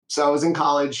So I was in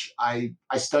college. I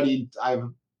studied. I have a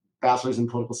bachelor's in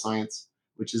political science,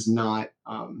 which is not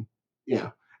you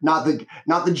know not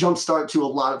the jump start to a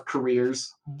lot of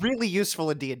careers. Really useful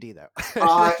in D&D though.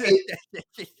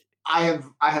 It, I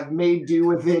have made do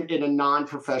with it in a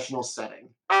non-professional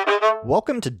setting.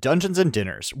 Welcome to Dungeons and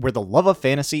Dinners, where the love of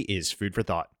fantasy is food for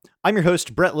thought. I'm your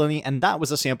host, Brett Linney, and that was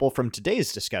a sample from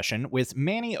today's discussion with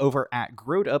Manny over at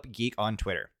Growed Up Geek on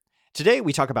Twitter. Today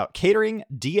we talk about catering,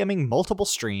 DMing multiple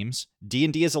streams,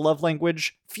 D&D as a love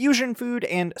language, fusion food,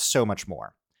 and so much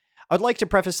more. I'd like to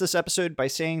preface this episode by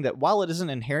saying that while it isn't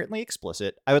inherently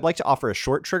explicit, I would like to offer a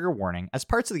short trigger warning as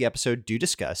parts of the episode do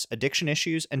discuss addiction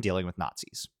issues and dealing with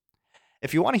Nazis.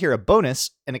 If you want to hear a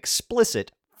bonus, an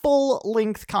explicit,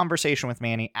 full-length conversation with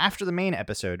Manny after the main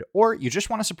episode, or you just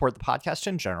want to support the podcast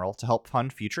in general to help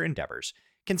fund future endeavors,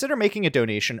 consider making a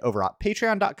donation over at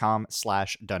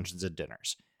patreon.com/Dungeons and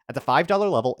Dinners. At the $5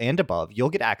 level and above, you'll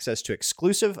get access to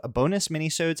exclusive bonus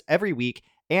minisodes every week,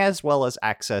 as well as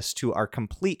access to our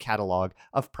complete catalog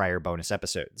of prior bonus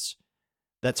episodes.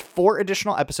 That's 4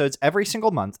 additional episodes every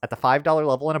single month at the $5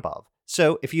 level and above.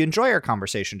 So if you enjoy our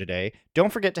conversation today,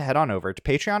 don't forget to head on over to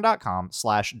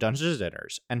patreon.com/Dungeons and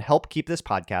Dinners and help keep this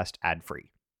podcast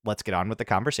ad-free. Let's get on with the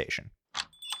conversation.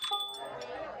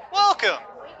 Welcome!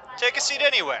 Take a seat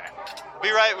anywhere.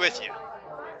 Be right with you.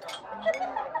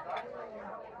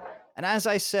 And as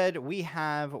I said, we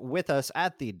have with us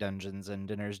at the Dungeons and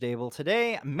Dinners table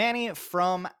today, Manny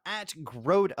from at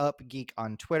Growed Up Geek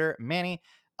on Twitter. Manny,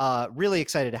 really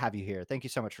excited to have you here. Thank you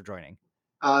so much for joining.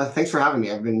 Thanks for having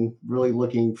me. I've been really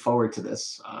looking forward to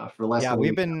this for the last. Yeah,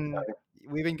 we've been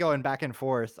going back and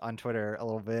forth on Twitter a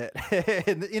little bit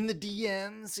in the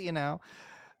DMs, you know.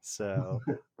 So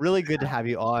really good to have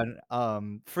you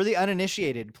on. For the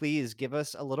uninitiated, please give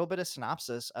us a little bit of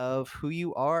synopsis of who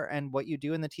you are and what you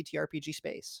do in the TTRPG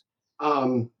space.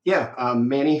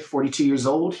 Manny, 42 years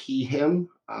old, he, him,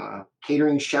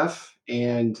 catering chef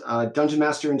and dungeon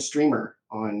master and streamer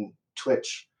on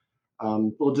Twitch.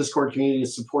 Little Discord community to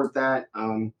support that.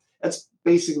 That's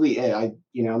basically it.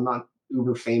 I'm not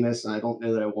uber famous, and I don't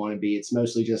know that I want to be. It's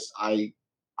mostly just I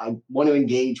want to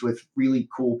engage with really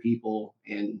cool people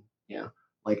in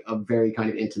like a very kind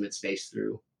of intimate space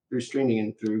through streaming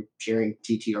and through sharing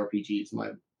TTRPGs.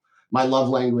 My love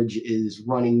language is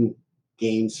running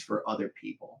games for other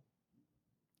people.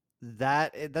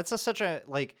 That's such a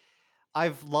like.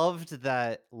 I've loved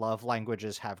that love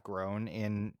languages have grown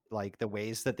in like the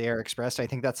ways that they are expressed. I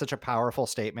think that's such a powerful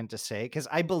statement to say because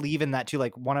I believe in that too.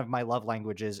 Like one of my love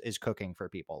languages is cooking for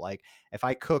people. Like if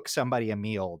I cook somebody a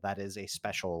meal, that is a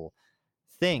special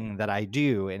thing that I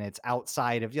do. And it's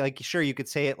outside of like, sure, you could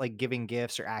say it like giving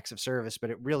gifts or acts of service, but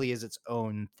it really is its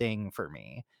own thing for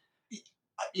me.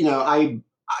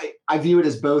 I view it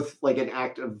as both like an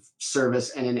act of service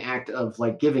and an act of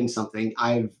like giving something.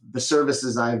 The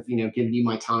services I've given you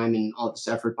my time and all this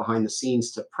effort behind the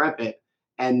scenes to prep it,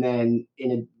 and then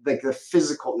like the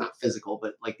physical, not physical,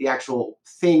 but like the actual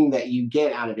thing that you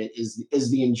get out of it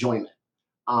is the enjoyment.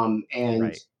 And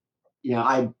Right.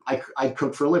 I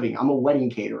cook for a living. I'm a wedding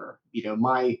caterer.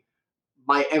 My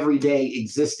everyday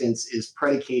existence is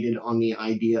predicated on the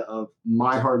idea of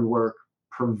my hard work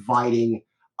providing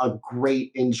a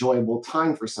great, enjoyable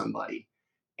time for somebody.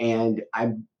 And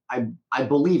I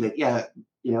believe it. Yeah,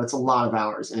 it's a lot of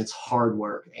hours and it's hard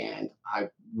work. And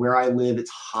where I live, it's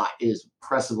hot. It is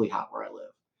oppressively hot where I live.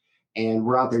 And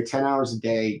we're out there 10 hours a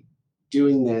day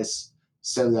doing this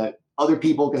so that other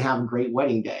people can have a great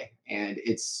wedding day. And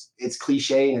it's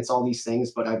cliche and it's all these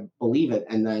things, but I believe it.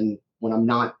 And then when I'm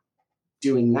not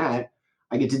doing that,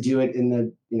 I get to do it in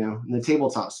the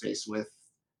tabletop space with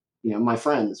my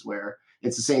friends, where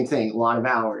it's the same thing, a lot of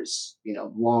hours,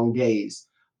 long days,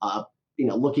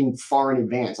 looking far in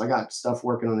advance. I got stuff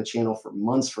working on the channel for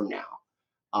months from now.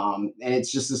 And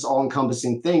it's just this all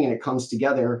encompassing thing. And it comes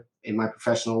together in my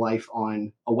professional life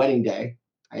on a wedding day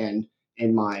and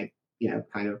in my,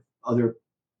 kind of other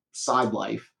side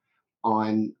life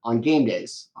on game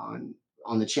days on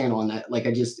the channel. And that, like,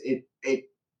 it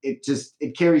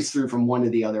carries through from one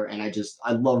to the other. And I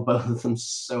love both of them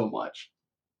so much.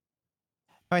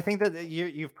 I think that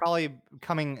you've probably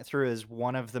coming through as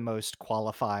one of the most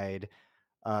qualified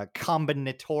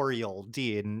combinatorial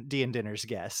D and Dinners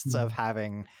guests of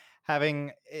having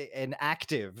an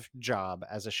active job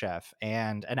as a chef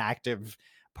and an active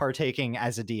partaking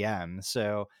as a DM.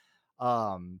 So,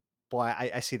 boy,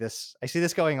 I see this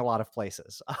going a lot of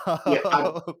places.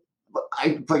 Yeah,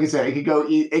 like I said, it could go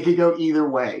either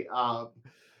way.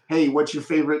 Hey, what's your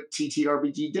favorite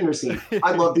TTRPG dinner scene?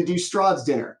 I'd love to do Strahd's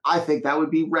dinner. I think that would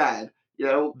be rad.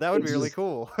 That would be really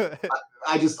cool.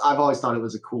 I've always thought it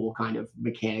was a cool kind of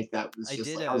mechanic that was I just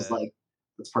did like, I was like,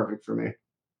 that's perfect for me.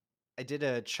 I did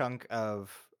a chunk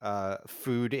of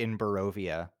food in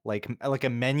Barovia, like a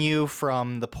menu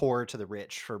from the poor to the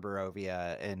rich for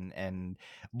Barovia, and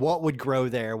what would grow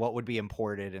there, what would be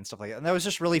imported, and stuff like that. And that was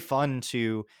just really fun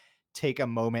to take a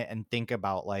moment and think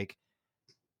about, like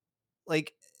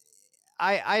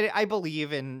I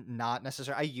believe in not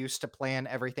necessarily. I used to plan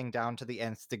everything down to the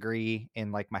nth degree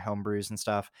in like my home brews and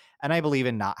stuff, and I believe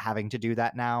in not having to do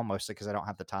that now, mostly because I don't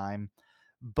have the time.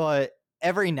 But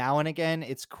every now and again,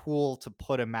 it's cool to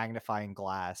put a magnifying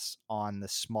glass on the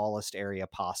smallest area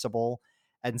possible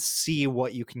and see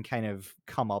what you can kind of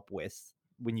come up with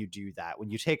when you do that. When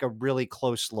you take a really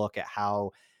close look at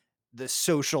how the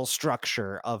social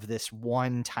structure of this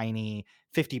one tiny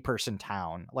 50-person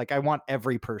town, like I want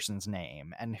every person's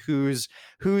name and who's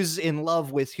in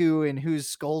love with who and who's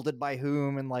scolded by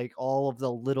whom, and like all of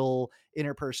the little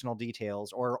interpersonal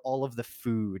details, or all of the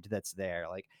food that's there.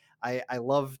 Like I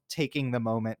love taking the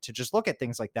moment to just look at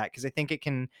things like that, because I think it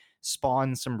can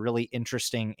spawn some really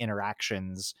interesting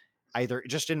interactions, either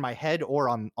just in my head or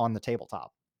on the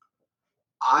tabletop.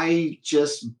 I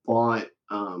just bought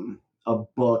a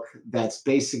book that's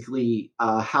basically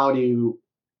how to,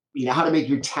 how to make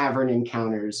your tavern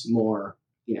encounters more,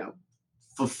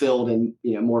 fulfilled and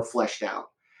more fleshed out.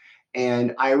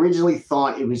 And I originally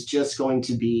thought it was just going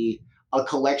to be a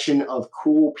collection of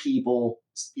cool people,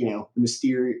 the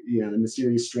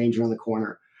mysterious stranger in the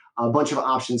corner, a bunch of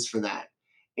options for that.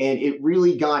 And it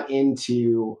really got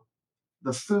into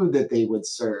the food that they would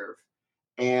serve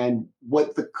and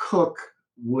what the cook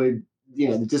would,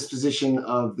 the disposition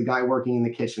of the guy working in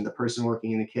the kitchen, the person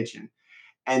working in the kitchen,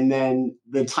 and then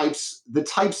the types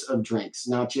of drinks,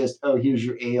 not just, oh, here's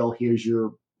your ale, here's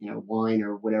your wine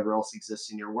or whatever else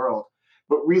exists in your world,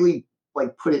 but really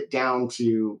like put it down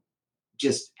to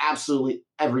just absolutely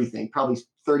everything, probably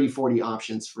 30, 40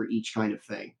 options for each kind of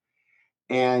thing.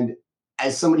 And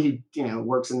as somebody who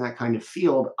works in that kind of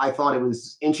field, I thought it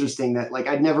was interesting that like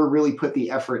I'd never really put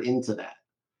the effort into that,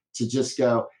 to just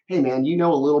go, hey man, you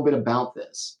know a little bit about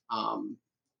this.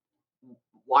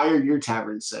 Why are your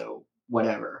taverns so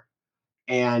whatever?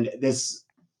 And this,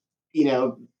 you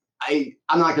know,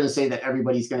 I'm not going to say that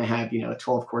everybody's going to have a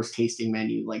 12-course tasting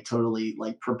menu like totally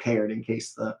like prepared in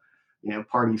case the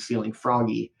party's feeling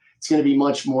froggy. It's going to be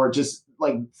much more just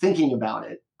like thinking about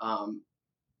it.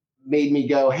 Made me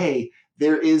go, hey,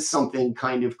 there is something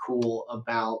kind of cool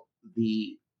about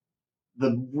the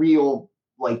real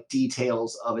like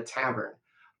details of a tavern.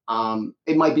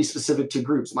 It might be specific to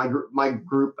groups. My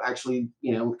group actually,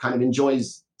 kind of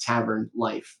enjoys tavern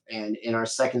life. And in our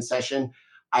second session,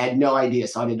 I had no idea,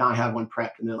 so I did not have one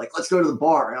prepped. And they're like, "Let's go to the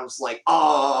bar," and I was like,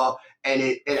 "Oh!" And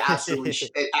it absolutely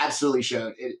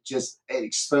showed. It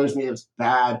exposed me. It was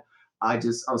bad. I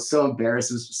was so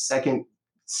embarrassed. It was the second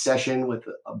session with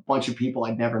a bunch of people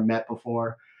I'd never met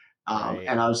before, Right.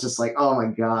 and I was just like, "Oh my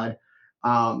god."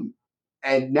 Um,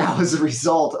 and now as a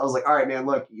result, I was like, all right, man,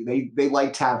 look, they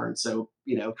like taverns, so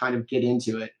kind of get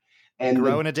into it. And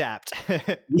Grow the and adapt.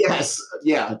 yes,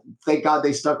 yeah, thank God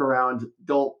they stuck around.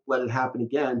 Don't let it happen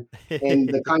again. And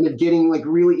the kind of getting like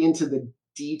really into the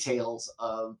details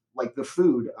of like the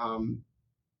food.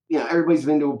 Everybody's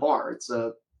been to a bar.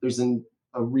 There's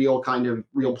a real kind of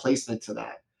real placement to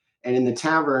that. And in the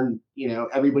tavern,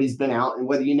 everybody's been out, and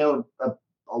whether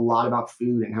a lot about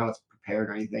food and how it's prepared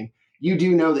or anything, you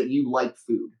do know that you like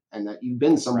food and that you've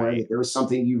been somewhere Right. that there was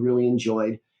something you really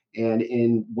enjoyed. And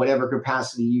in whatever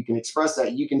capacity you can express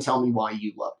that, you can tell me why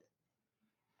you loved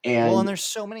it. Well, and And there's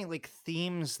so many like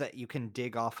themes that you can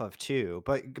dig off of too.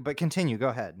 But continue, go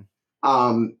ahead.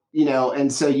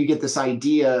 and so you get this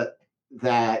idea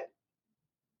that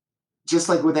just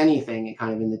like with anything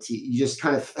kind of in you just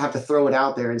kind of have to throw it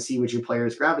out there and see what your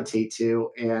players gravitate to.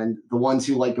 And the ones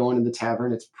who like going to the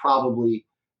tavern, it's probably,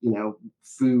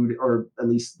 food, or at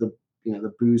least the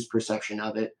booze perception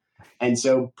of it. And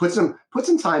so put some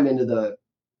time into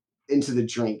the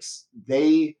drinks.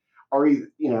 They are,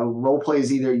 role play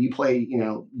is either you play,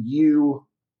 you,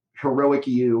 heroic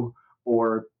you,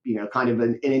 or, kind of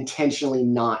an intentionally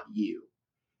not you.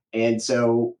 And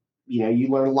so, you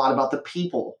learn a lot about the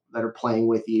people that are playing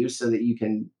with you so that you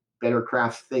can better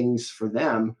craft things for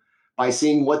them by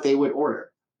seeing what they would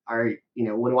order. All right,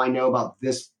 what do I know about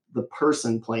the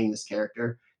person playing this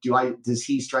character? Does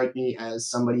he strike me as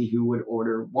somebody who would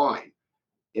order wine?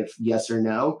 If yes or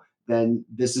no, then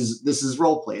this is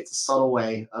role play. It's a subtle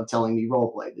way of telling me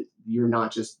role play, that you're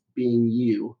not just being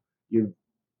you. You're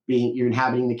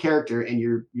inhabiting the character, and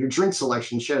your drink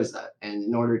selection shows that. And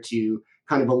in order to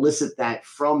kind of elicit that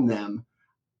from them,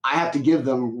 I have to give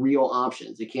them real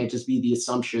options. It can't just be the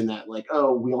assumption that like,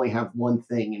 oh, we only have one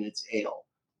thing and it's ale.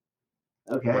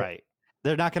 Okay. Right.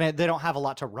 They don't have a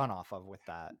lot to run off of with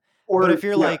that. But Or if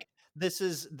you're yeah, like, this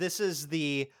is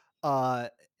the a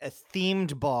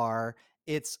themed bar,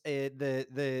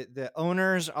 the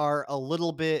owners are a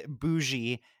little bit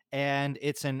bougie, and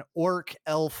it's an orc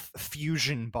elf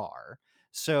fusion bar.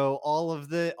 So all of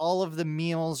the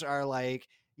meals are like,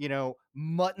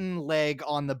 mutton leg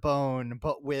on the bone,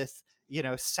 but with,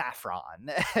 saffron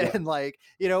yeah, and like,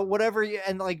 whatever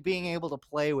and like being able to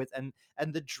play with, and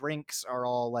the drinks are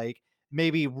all like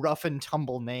maybe rough and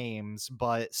tumble names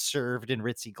but served in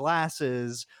ritzy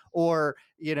glasses, or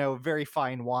very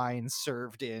fine wines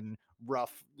served in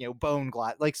rough bone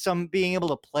glass, like some being able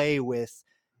to play with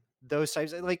those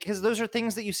types of, like, because those are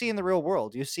things that you see in the real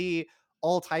world. You see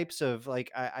all types of,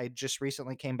 like, I just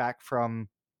recently came back from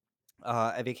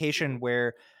a vacation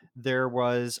where there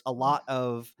was a lot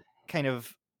of kind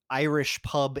of Irish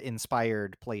pub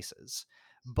inspired places,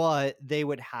 but they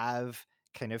would have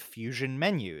kind of fusion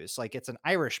menus. Like, it's an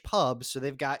Irish pub, so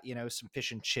they've got, some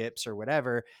fish and chips or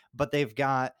whatever, but they've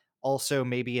got also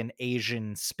maybe an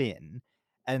Asian spin.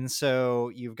 And so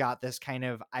you've got this kind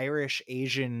of Irish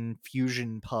Asian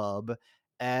fusion pub,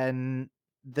 and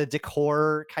the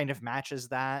decor kind of matches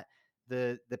that.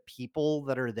 The people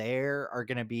that are there are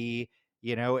going to be,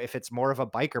 if it's more of a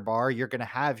biker bar, you're going to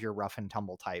have your rough and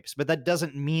tumble types, but that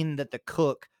doesn't mean that the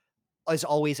cook is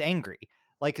always angry.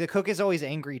 Like, the cook is always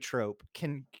angry trope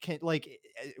can like,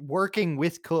 working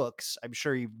with cooks, I'm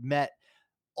sure you've met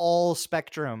all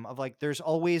spectrum of, like, there's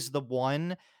always the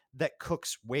one that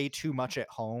cooks way too much at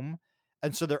home,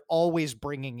 and so they're always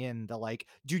bringing in the, like,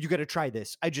 dude, you got to try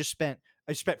this, I spent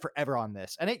forever on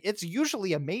this, and it's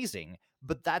usually amazing,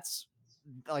 but that's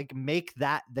like, make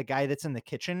that the guy that's in the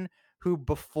kitchen, who,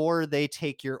 before they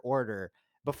take your order,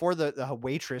 before the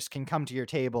waitress can come to your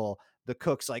table, the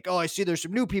cook's like, oh, I see there's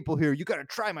some new people here, you got to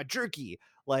try my jerky,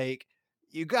 like,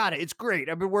 you got it, it's great,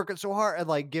 I've been working so hard, and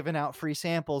like giving out free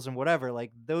samples and whatever.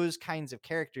 Like, those kinds of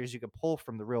characters you could pull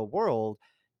from the real world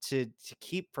to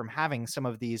keep from having some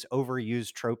of these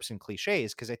overused tropes and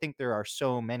cliches, because I think there are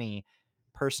so many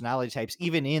personality types,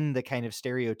 even in the kind of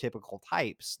stereotypical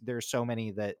types. There's so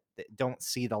many that don't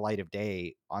see the light of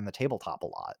day on the tabletop a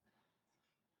lot.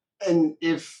 and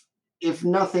if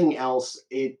nothing else,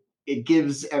 it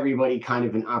gives everybody kind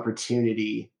of an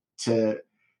opportunity to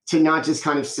not just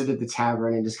kind of sit at the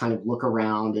tavern and just kind of look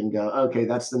around and go, okay,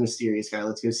 that's the mysterious guy.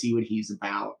 Let's go see what he's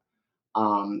about.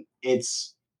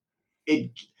 It's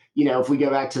it if we go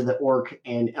back to the orc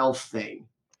and elf thing,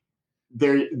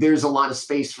 there's a lot of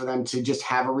space for them to just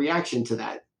have a reaction to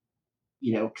that,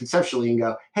 conceptually, and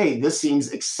go, hey, this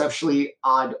seems exceptionally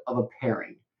odd of a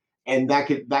pairing. And that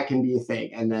can be a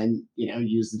thing. And then,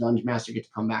 use the dungeon master, get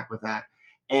to come back with that.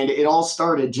 And it all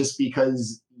started just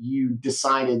because you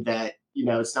decided that,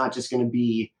 it's not just going to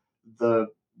be the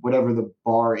whatever the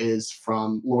bar is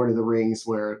from Lord of the Rings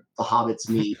where the hobbits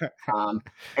meet,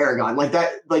 Aragon. Like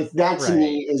that to Right.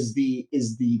 me is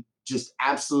the just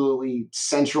absolutely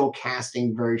central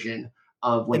casting version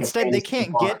of like a Instead, they fantasy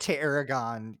can't bar. get to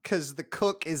Aragon because the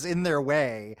cook is in their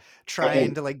way, trying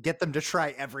And to like get them to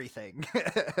try everything.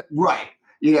 right.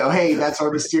 Hey, that's our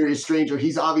mysterious stranger.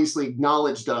 He's obviously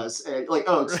acknowledged us. And like,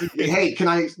 oh, excuse me. Right. Hey, can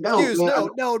I? No, Excuse, man, no,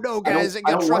 no, no, I don't. guys, you I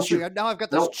gotta don't want trust your. me. Now I've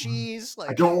got I this don't. cheese. I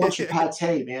Like, don't want your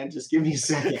pate, man. Just give me a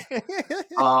second.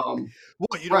 Um,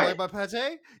 what? You don't right, like my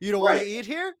pate? You don't want to right. eat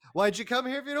here? Why'd you come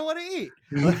here if you don't want to eat?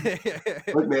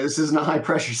 Look, man, this isn't a high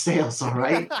pressure sales, all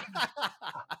right?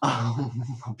 I'll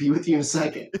be with you in a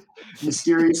second.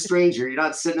 Mysterious stranger, you're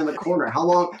not sitting in the corner. How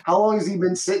long has he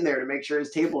been sitting there to make sure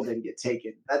his table didn't get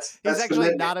taken? That's He's that's actually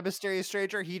commitment. not a mysterious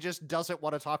stranger. He just doesn't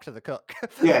want to talk to the cook.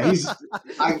 Yeah,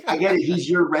 I get it. He's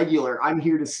your regular. I'm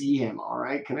here to see him. All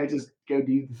right. Can I just go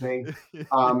do the thing?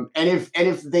 And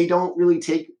if they don't really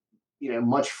take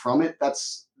much from it,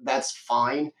 that's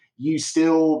fine. You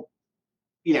still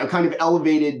kind of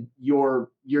elevated your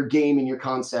game and your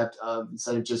concept of,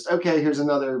 instead of just, okay, here's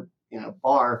another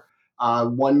bar,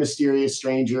 one mysterious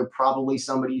stranger, probably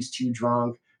somebody's too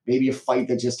drunk, maybe a fight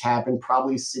that just happened,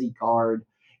 probably a city guard,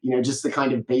 just the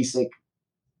kind of basic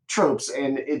tropes.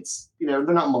 And it's they're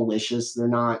not malicious, they're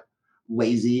not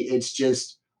lazy. It's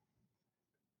just,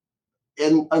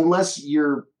 and unless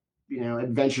your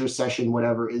adventure session,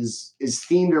 whatever, is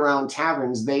themed around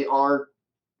taverns, they are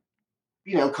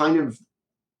kind of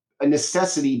a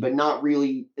necessity, but not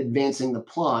really advancing the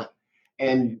plot. Right.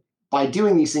 And by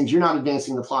doing these things, you're not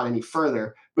advancing the plot any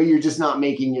further, but you're just not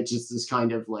making it just this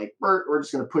kind of like, we're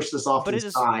just going to push this off to But the it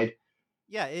is, side.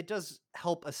 yeah, it does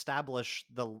help establish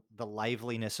the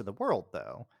liveliness of the world,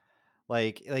 though.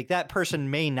 Like that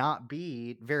person may not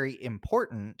be very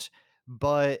important,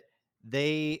 but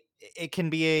it can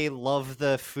be a love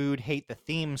the food, hate the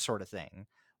theme sort of thing.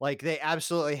 Like they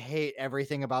absolutely hate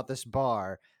everything about this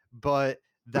bar, but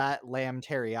that lamb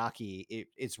teriyaki,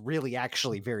 it's really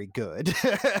actually very good.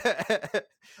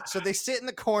 So they sit in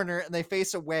the corner and they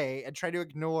face away and try to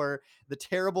ignore the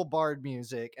terrible bard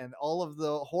music and all of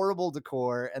the horrible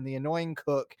decor and the annoying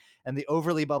cook and the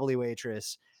overly bubbly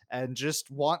waitress, and just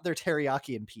want their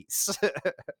teriyaki in peace.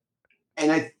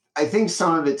 And I think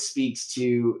some of it speaks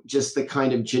to just the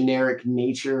kind of generic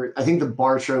nature. I think the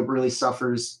bar trope really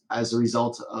suffers as a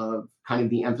result of kind of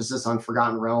the emphasis on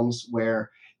Forgotten Realms,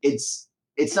 where it's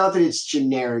not that it's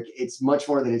generic; it's much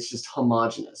more that it's just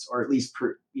homogenous, or at least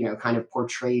kind of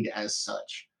portrayed as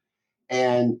such.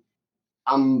 And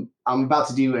I'm about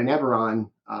to do an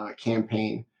Eberron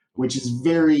campaign, which is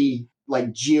very like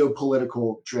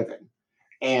geopolitical driven,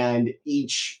 and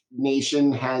each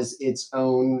nation has its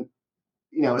own,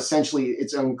 essentially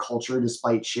its own culture,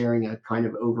 despite sharing a kind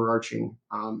of overarching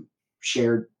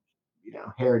shared,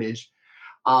 heritage.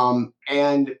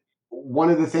 And one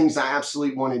of the things I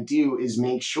absolutely want to do is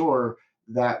make sure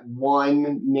that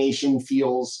one nation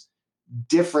feels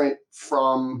different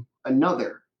from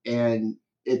another, and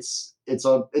it's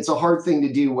a hard thing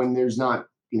to do when there's not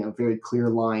very clear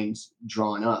lines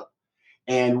drawn up.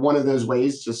 And one of those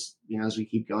ways, just as we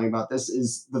keep going about this,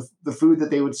 is the food that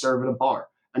they would serve at a bar.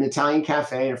 An Italian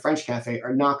cafe and a French cafe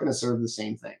are not going to serve the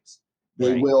same things.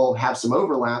 They Right. will have some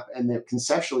overlap and they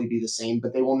conceptually be the same,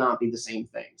 but they will not be the same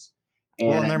things.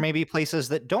 Well, and And there may be places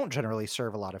that don't generally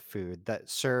serve a lot of food, that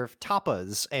serve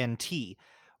tapas and tea,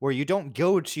 where you don't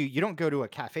go to a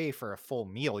cafe for a full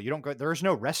meal. You don't go There's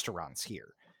no restaurants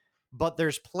here. But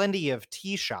there's plenty of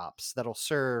tea shops that'll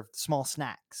serve small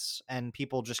snacks and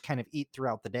people just kind of eat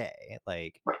throughout the day.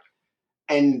 Like,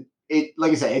 and it,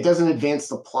 like I say, it doesn't advance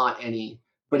the plot any,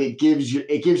 but it gives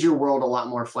your world a lot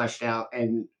more fleshed out,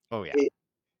 and oh yeah. it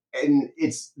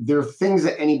there are things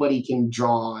that anybody can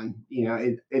draw on.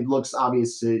 It looks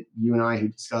obvious to you and I who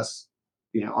discuss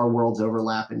our worlds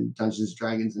overlap in Dungeons and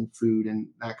Dragons and food and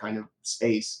that kind of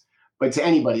space. But to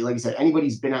anybody, like I said,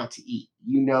 anybody's been out to eat,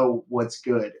 what's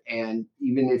good. And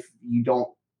even if you don't,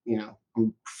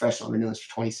 I'm professional, I've been doing this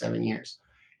for 27 years.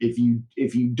 If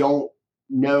you don't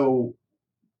know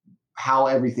how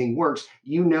everything works,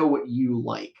 you know what you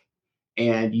like.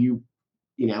 And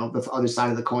the other side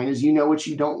of the coin is what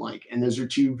you don't like. And those are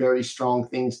two very strong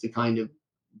things to kind of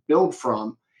build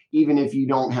from, even if you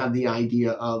don't have the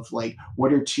idea of like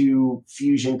what are two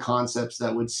fusion concepts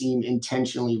that would seem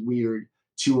intentionally weird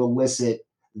to elicit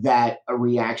that a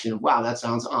reaction of wow, that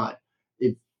sounds odd.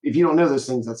 If you don't know those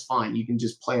things, that's fine. You can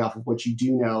just play off of what you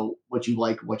do know, what you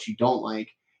like, what you don't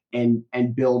like, and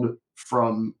build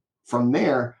from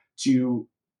there to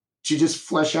just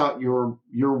flesh out your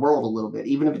world a little bit,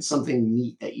 even if it's something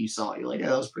neat that you saw. You're like, oh,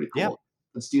 that was pretty Yeah. cool.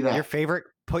 Let's do that.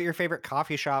 Put your favorite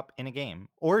coffee shop in a game,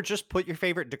 or just put your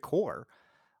favorite decor.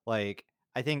 Like,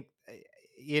 I think,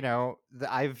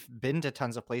 I've been to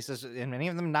tons of places, and many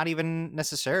of them not even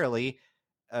necessarily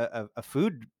a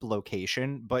food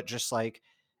location, but just like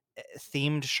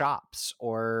themed shops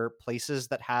or places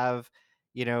that have,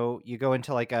 you go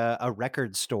into like a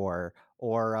record store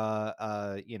or a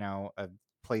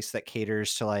place that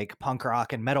caters to like punk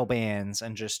rock and metal bands,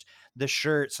 and just the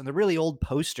shirts and the really old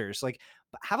posters. Like,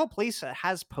 have a place that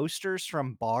has posters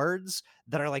from bards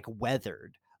that are like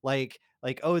weathered, like,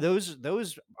 oh,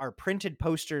 those are printed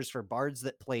posters for bards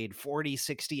that played 40,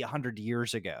 60, 100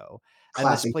 years ago. And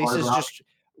this Classic place hard is rock. just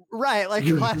right, like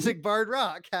classic bard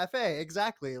rock cafe,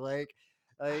 exactly. Like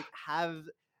have,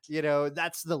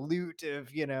 that's the loot of,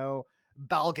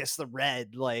 Balgus the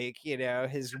Red, like,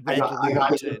 his I red got I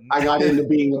got loot. into, And I got into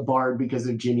being a bard because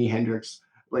of Jimi Hendrix,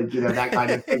 like that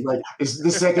kind of thing. Like the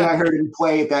second I heard him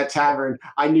play at that tavern,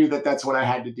 I knew that's what I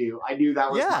had to do. I knew that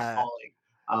was my yeah.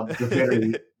 calling. The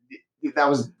very that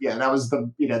was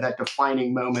the that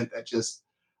defining moment that just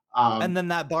And um, then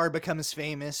that bar becomes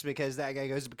famous because that guy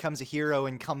becomes a hero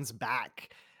and comes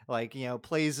back. Like,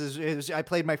 plays I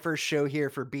played my first show here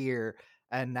for beer,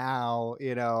 and now,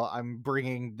 I'm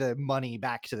bringing the money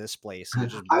back to this place, and it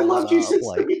just I blows loved you up. since the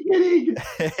Like, beginning.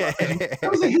 I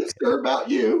was a hipster about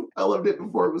you. I loved it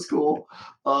before it was cool.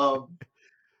 Um,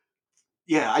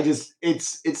 yeah,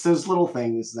 it's those little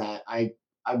things that I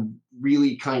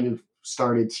really kind of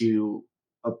started to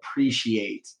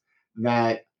appreciate,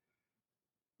 that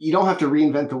you don't have to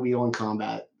reinvent the wheel in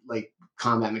combat, like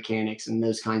combat mechanics and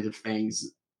those kinds of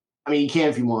things. I mean, you can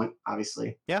if you want,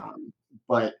 obviously, yeah.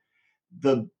 but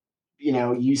the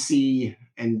you see,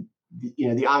 and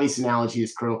the obvious analogy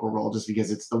is Critical Role, just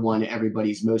because it's the one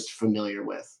everybody's most familiar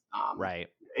with. Right.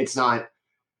 It's not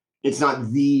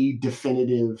the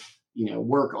definitive,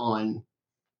 work on,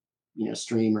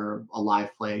 stream or a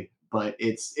live play, but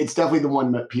it's definitely the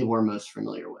one that people are most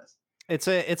familiar with. It's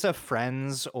a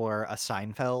Friends or a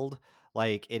Seinfeld.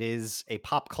 Like, it is a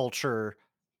pop culture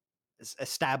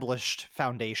established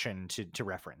foundation to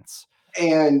reference.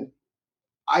 And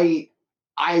I've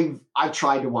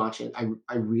tried to watch it.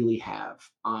 I really have.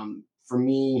 For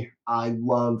me, I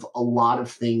love a lot of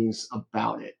things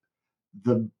about it.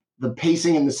 The the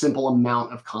pacing and the simple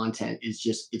amount of content is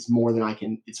just it's more than I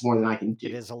can do.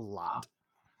 It is a lot.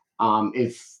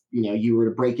 If you were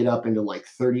to break it up into like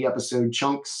 30 episode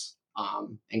chunks,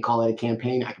 and call it a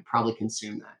campaign, I could probably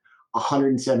consume that.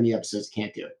 170 episodes,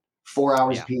 can't do it. 4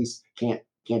 hours Yeah. a piece, can't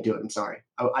do it. I'm sorry.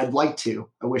 I'd like to.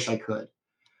 I wish I could.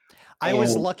 I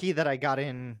was And lucky that I got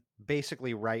in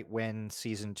basically right when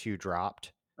season 2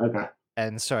 dropped. okay,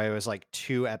 And so it was like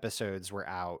 2 episodes were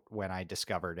out when I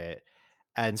discovered it.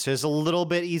 And so it's a little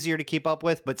bit easier to keep up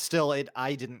with, but still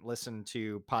I didn't listen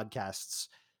to podcasts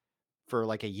for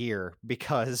like a year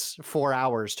because 4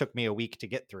 hours took me a week to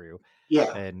get through,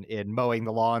 yeah. and in mowing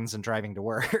the lawns and driving to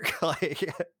work. Like,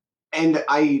 And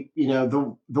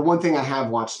the one thing I have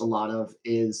watched a lot of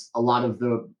is a lot of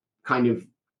the kind of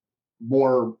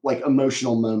more like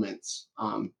emotional moments,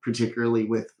 particularly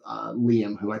with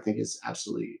Liam, who I think is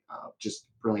absolutely just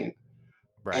brilliant.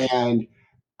 right. And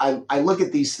I look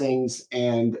at these things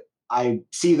and I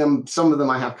see them. Some of them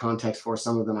I have context for.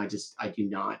 Some of them I do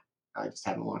not. I just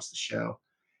haven't watched the show.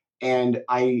 And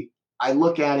I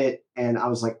look at it and I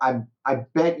was like, I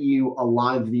bet you a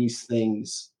lot of these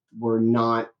things were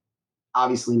not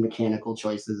obviously mechanical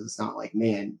choices. It's not like,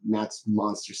 man, Matt's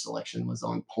monster selection was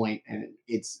on point, and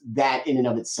it's that in and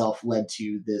of itself led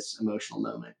to this emotional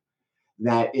moment.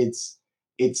 That it's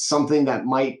something that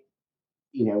might,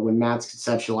 when Matt's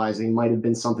conceptualizing, might have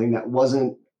been something that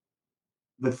wasn't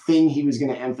the thing he was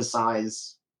going to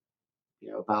emphasize,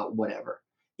 about whatever.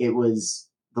 It was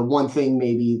the one thing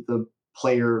maybe the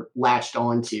player latched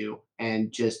onto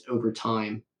and just over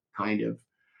time kind of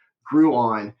grew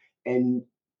on. And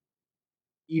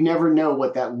you never know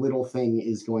what that little thing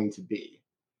is going to be.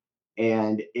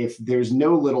 And if there's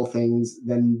no little things,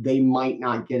 then they might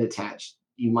not get attached.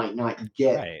 You might not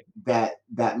get Right.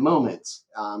 that moment,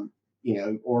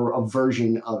 or a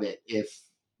version of it. If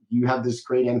you have this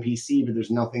great NPC, but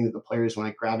there's nothing that the players want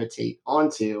to gravitate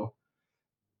onto,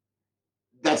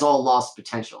 that's all lost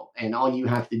potential. And all you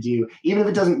have to do, even if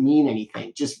it doesn't mean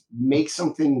anything, just make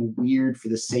something weird for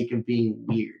the sake of being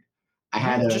weird. I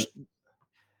had a Just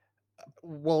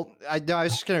Well, no, I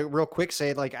was just gonna real quick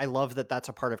say, like, I love that that's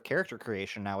a part of character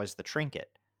creation now, is the trinket.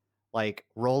 Like,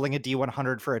 rolling a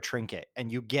D100 for a trinket,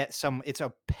 and you get it's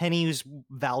a pennies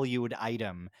valued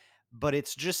item, but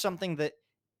it's just something that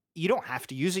you don't have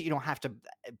to use it. You don't have to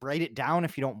write it down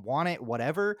if you don't want it,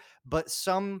 whatever. But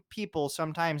some people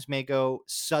sometimes may go,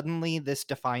 suddenly this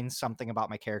defines something about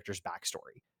my character's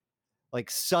backstory. Like,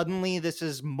 suddenly this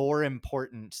is more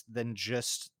important than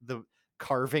just the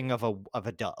carving of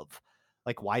a dove.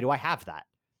 Like, why do I have that?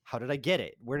 How did I get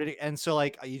it? Where did it? And so,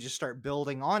 like, you just start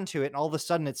building onto it, and all of a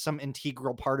sudden it's some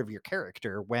integral part of your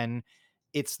character, when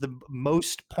it's the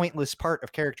most pointless part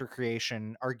of character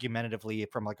creation, argumentatively,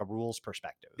 from like a rules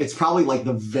perspective. it's probably like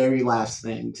the very last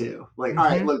thing too. Like, all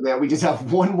right, Mhm. look, man, we just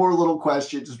have one more little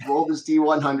question. Just roll this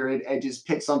D100 and just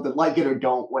pick something, like it or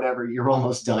don't, whatever. You're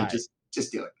almost done. Right.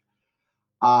 Just do it.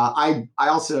 I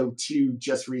also too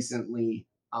just recently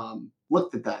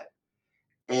looked at that,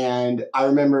 and I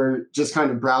remember just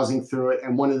kind of browsing through it,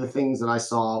 and one of the things that I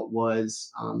saw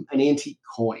was an antique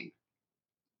coin.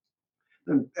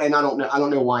 And I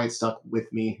don't know why it stuck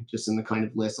with me just in the kind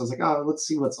of list. I was like, oh, let's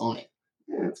see what's on it.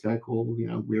 Yeah, it's kind of cool,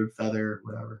 weird feather,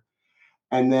 whatever.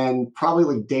 And then probably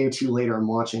like a day or two later, I'm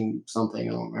watching something,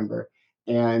 I don't remember.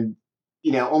 And,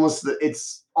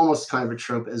 it's almost kind of a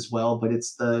trope as well, but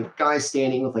it's the guy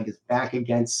standing with like his back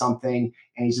against something,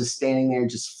 and he's just standing there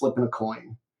just flipping a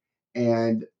coin.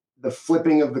 And the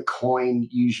flipping of the coin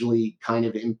usually kind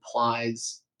of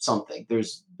implies something.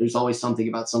 There's always something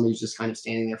about somebody who's just kind of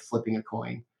standing there flipping a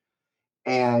coin.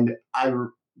 And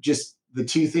just the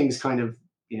two things kind of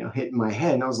hit in my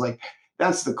head, and I was like,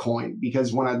 that's the coin.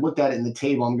 Because when I looked at it in the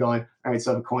table, I'm going, all right,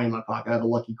 so I have a coin in my pocket, I have a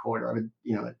lucky quarter, I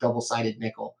have a double-sided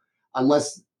nickel.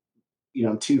 Unless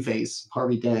Two Face,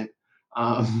 Harvey Dent,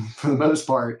 for the most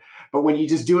part. But when you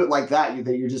just do it like that,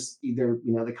 you're just either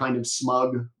the kind of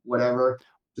smug whatever,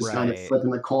 just kind of Right.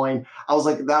 flipping the coin. That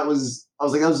was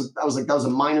a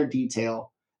minor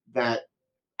detail that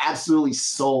absolutely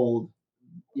sold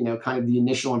kind of the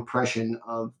initial impression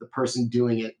of the person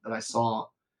doing it that I saw.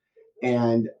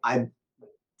 And I,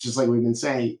 just like we've been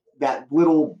saying, that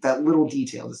little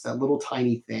detail, just that little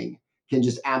tiny thing, can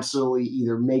just absolutely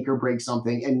either make or break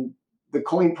something. And the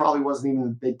coin probably wasn't even the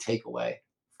big takeaway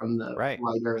from the Right.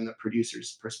 writer and the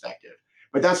producer's perspective.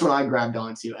 But that's when I grabbed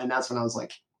onto, and that's when I was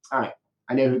like, all right,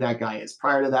 I know who that guy is.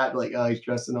 Prior to that, like, oh, he's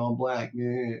dressed in all black.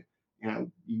 Way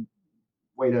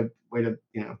to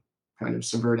kind of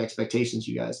subvert expectations,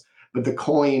 you guys. But the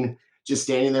coin just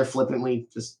standing there flippantly,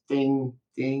 just ding,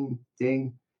 ding,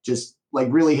 ding, just like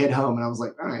really hit home. And I was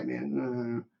like, all right,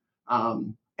 man.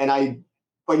 And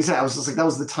like I said, I was just like, that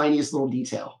was the tiniest little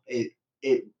detail. It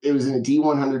was in a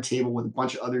D100 table with a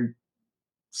bunch of other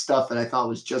stuff that I thought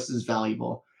was just as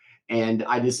valuable. And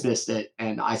I dismissed it,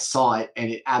 and I saw it,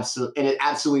 and it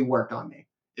absolutely worked on me.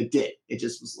 It did. It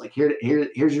just was like,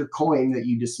 here's your coin that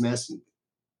you dismissed. And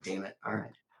damn it. All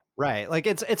right. Right. Like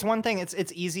it's one thing.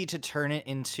 It's easy to turn it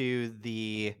into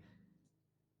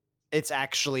it's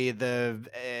actually the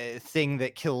thing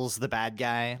that kills the bad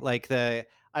guy. Like I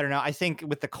don't know. I think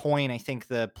with the coin, I think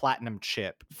the platinum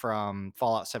chip from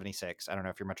Fallout 76. I don't know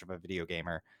if you're much of a video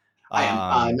gamer.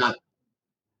 I am not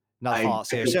Fallout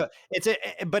series. So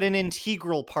but an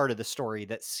integral part of the story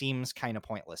that seems kind of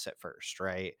pointless at first,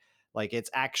 right? Like it's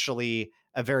actually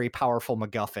a very powerful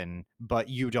MacGuffin, but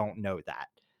you don't know that.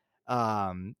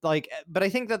 But I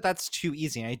think that that's too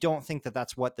easy. And I don't think that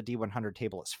that's what the D100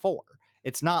 table is for.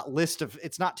 It's not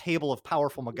table of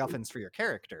powerful MacGuffins for your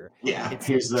character. Yeah.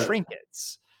 It's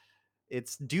trinkets.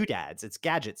 It's doodads. It's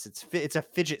gadgets. It's a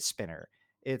fidget spinner.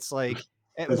 It's like,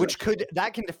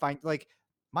 that can define, like,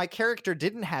 my character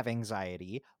didn't have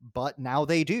anxiety, but now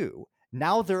they do.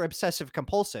 Now they're obsessive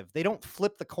compulsive. They don't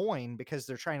flip the coin because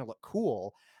they're trying to look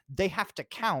cool. They have to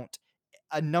count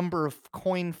a number of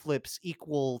coin flips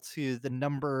equal to the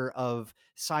number of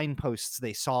signposts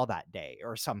they saw that day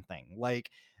or something. Like,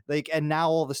 and now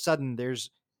all of a sudden there's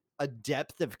a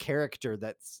depth of character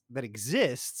that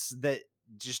exists that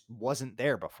just wasn't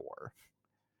there before.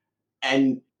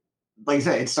 And like I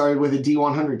said, it started with a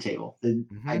D100 table.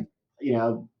 I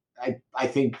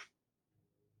think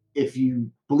if you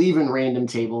believe in random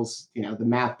tables, the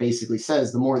math basically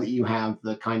says the more that you have,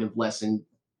 the kind of less in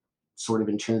sort of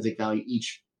intrinsic value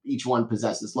each one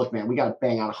possesses. Look, man, we got to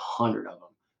bang out 100 of them.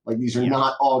 Like, these are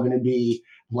not all going to be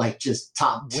like just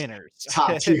top winners,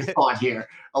 top tier spot here.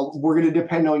 We're going to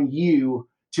depend on you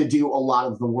to do a lot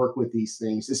of the work with these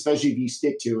things, especially if you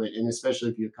stick to it, and especially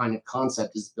if your kind of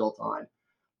concept is built on.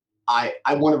 I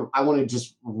want to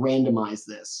just randomize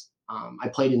this. I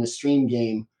played in a stream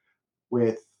game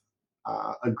with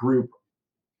a group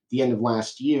at the end of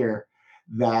last year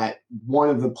that one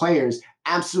of the players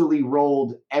absolutely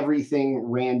rolled everything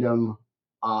random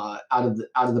out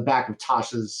of the back of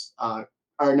Tasha's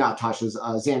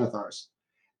Xanathar's,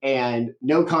 and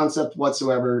no concept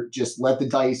whatsoever. Just let the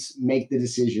dice make the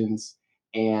decisions,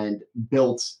 and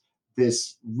built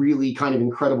this really kind of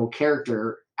incredible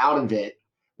character out of it.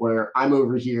 Where I'm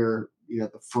over here, the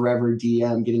forever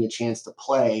DM, getting a chance to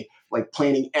play, like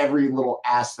planning every little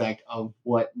aspect of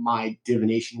what my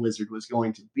divination wizard was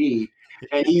going to be.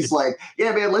 And he's like,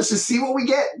 yeah, man, let's just see what we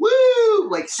get.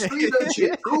 Woo! Like, screw that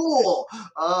shit. Cool.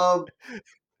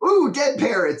 Ooh, dead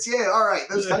parrots. Yeah, all right.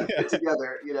 Those kind of fit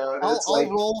together, I'll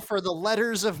roll for the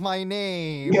letters of my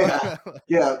name. Yeah,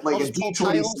 yeah, like I'll a just pull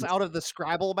D20 tiles out of the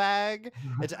Scrabble bag.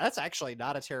 That's actually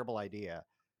not a terrible idea.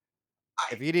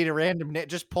 If you need a random,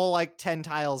 just pull like 10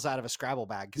 tiles out of a Scrabble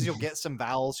bag, because you'll get some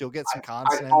vowels, you'll get some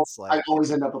consonants. I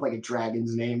always end up with like a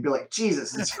dragon's name. Be like,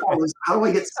 Jesus, it's how do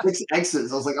I get 6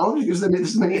 X's? I was like, oh, there's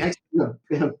this many X's.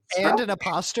 And an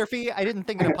apostrophe? I didn't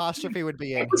think an apostrophe would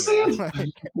be in here.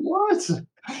 What?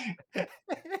 Yeah,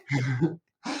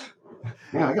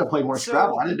 I gotta play more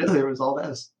Scrabble. I didn't know there was all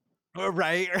this.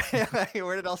 Right.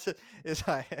 Where did else is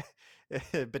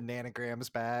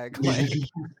Bananagrams bag?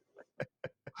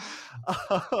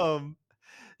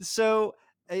 So,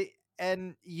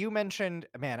 and you mentioned,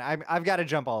 man, I've got to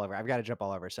jump all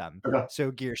over something. Okay.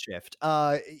 So Gear Shift,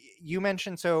 you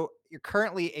mentioned, so you're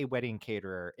currently a wedding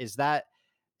caterer. Is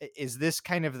this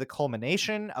kind of the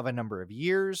culmination of a number of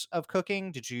years of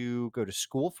cooking? Did you go to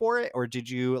school for it, or did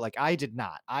you, like, I did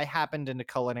not. I happened into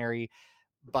culinary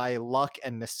by luck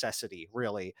and necessity,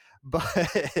 really. But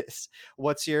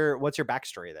what's your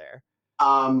backstory there?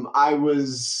 I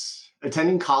was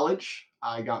attending college.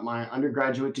 I got my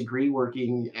undergraduate degree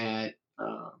working at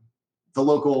the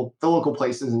local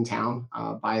places in town.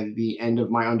 By the end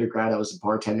of my undergrad, I was a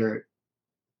bartender.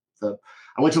 I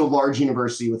went to a large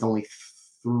university with only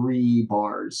 3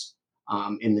 bars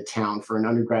in the town for an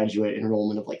undergraduate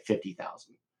enrollment of like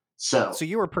 50,000. So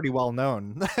you were pretty well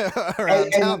known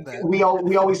around town then. We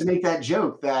always make that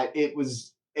joke that it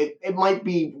might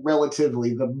be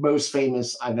relatively the most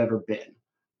famous I've ever been.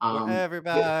 Where Yeah,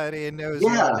 everybody knows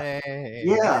your yeah, name.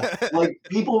 yeah. Like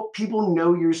people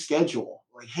know your schedule.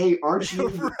 Like, hey, aren't you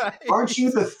Right.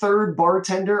 the third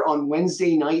bartender on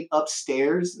Wednesday night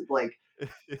upstairs? Like,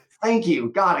 thank you.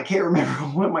 God, I can't remember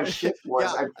what my shift was.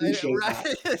 Yeah, I appreciate that.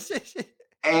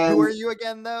 right. Who are And you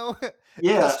again, though?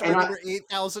 yeah, Customer and number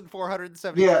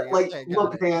 8,473. yeah, like, Okay, got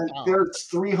look, it. man, Oh. there's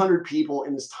 300 people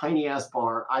in this tiny ass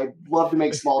bar. I love to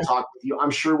make small talk with you.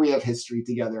 I'm sure we have history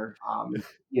together.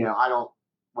 I don't,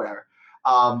 whatever.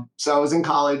 So I was in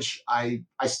college. I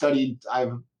studied. I have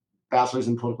a bachelor's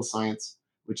in political science,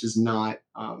 which is not,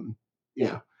 you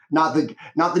know, not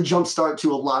the jump start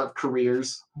to a lot of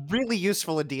careers. Really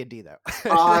useful in D&D, though.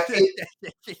 It,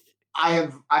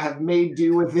 I have made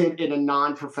do with it in a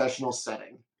non-professional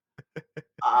setting.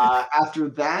 After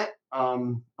that, I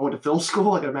went to film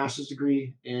school. I got a master's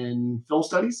degree in film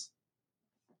studies.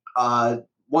 Uh,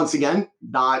 Once again,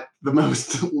 not the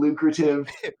most lucrative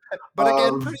But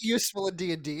again, of. pretty useful in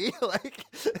D&D, like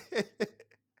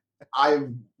I've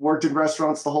worked in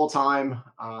restaurants the whole time.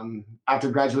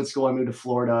 After graduate school, I moved to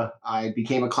Florida. I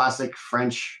became a classic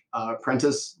French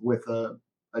apprentice with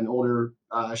an older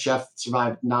chef,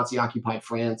 survived Nazi occupied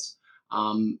France.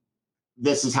 Um,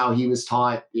 this is how he was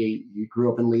taught. He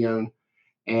grew up in Lyon,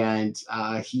 and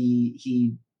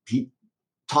he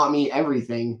taught me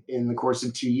everything in the course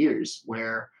of 2 years.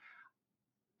 Where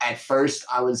at first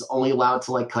I was only allowed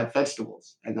to like cut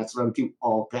vegetables, and that's what I would do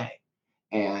all day.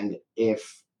 And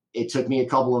if it took me a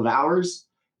couple of hours,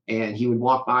 and he would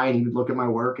walk by and he would look at my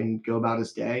work and go about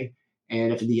his day.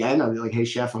 And if at the end I'd be like, "Hey,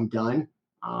 chef, I'm done,"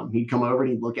 he'd come over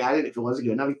and he'd look at it. If it wasn't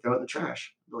good enough, he'd throw it in the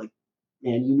trash. I'd be like,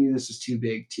 "Man, you knew this was too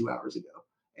big 2 hours ago,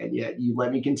 and yet you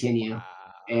let me continue,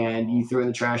 and wow. you threw it in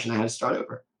the trash, and I had to start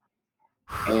over."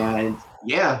 And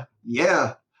yeah,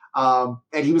 yeah.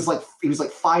 And he was like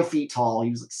 5 feet tall. He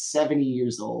was like 70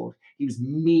 years old. He was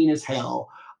mean as hell.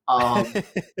 Um,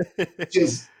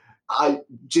 just I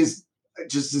just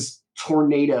this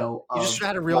tornado You just of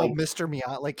had a real like, Mr.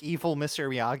 Miyagi, like evil Mr.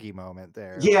 Miyagi moment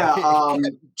there, yeah,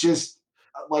 like just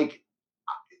like,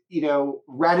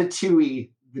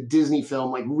 Ratatouille, the Disney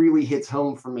film, like really hits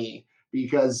home for me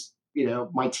because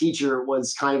my teacher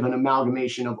was kind of an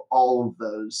amalgamation of all of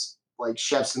those like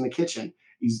chefs in the kitchen.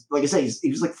 He's like I say, he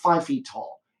was like 5 feet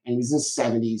tall, and he was in his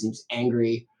 70s. He was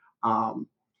angry. Um,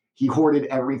 he hoarded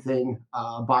everything.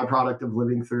 Byproduct of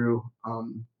living through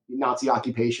Nazi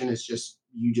occupation is just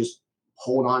you just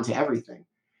hold on to everything.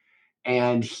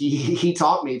 And he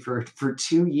taught me for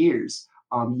 2 years.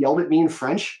 Yelled at me in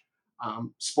French.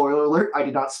 Spoiler alert: I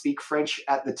did not speak French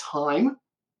at the time.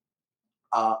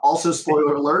 Also,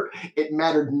 spoiler alert: it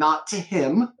mattered not to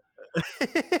him.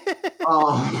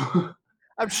 Um,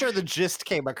 I'm sure the gist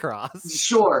came across.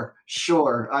 sure,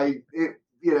 sure.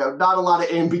 Not a lot of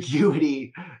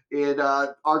ambiguity in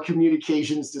our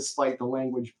communications, despite the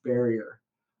language barrier.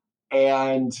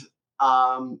 And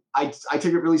I took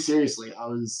it really seriously.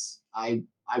 I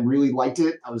really liked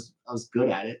it. I was good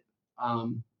at it.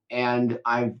 And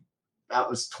I that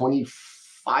was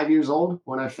 25 years old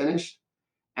when I finished.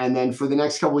 And then for the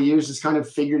next couple of years, just kind of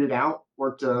figured it out.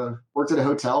 Worked at a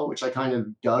hotel, which I kind of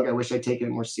dug. I wish I'd taken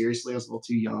it more seriously. I was a little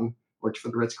too young. Worked for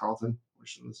the Ritz Carlton.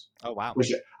 Oh, wow.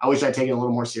 Wish I'd taken it a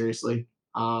little more seriously.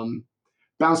 Um,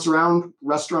 Bounced around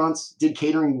restaurants. Did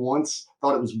catering once.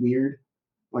 Thought it was weird.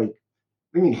 Like, what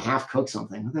do you mean half cook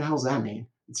something? What the hell's that mean?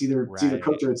 It's either Right.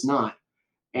 cooked or it's not.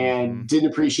 And Mhm.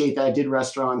 didn't appreciate that. Did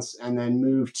restaurants and then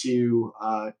moved to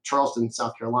Charleston,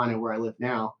 South Carolina, where I live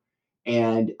now.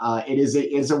 And it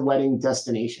is a wedding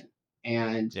destination.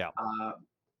 And Yeah.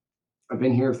 I've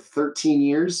been here 13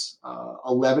 years.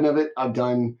 11 of it I've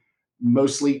done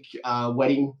mostly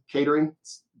wedding catering.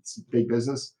 It's a big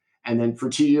business. And then for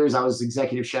 2 years, I was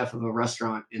executive chef of a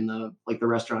restaurant in the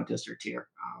restaurant district here.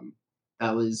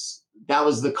 That was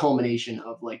the culmination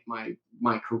of like my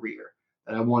career,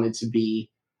 that I wanted to be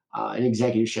an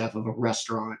executive chef of a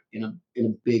restaurant in a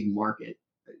big market.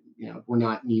 We're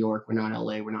not New York, we're not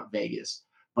LA, we're not Vegas,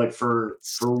 but for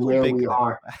Still where big we though.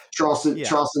 are, Charleston, Yeah.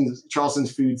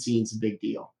 Charleston's food scene's a big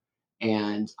deal.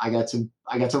 And I got to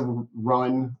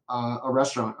run a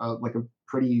restaurant, like a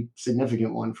pretty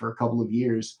significant one, for a couple of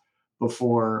years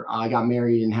before I got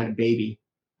married and had a baby.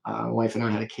 My wife and I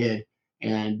had a kid,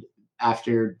 and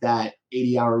after that,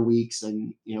 80-hour weeks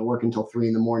and working until 3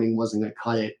 in the morning wasn't going to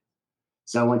cut it.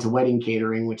 So I went to wedding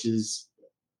catering, which is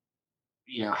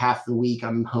half the week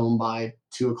I'm home by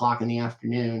 2 o'clock in the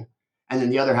afternoon. And then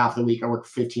the other half of the week I work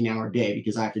a 15-hour day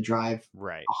because I have to drive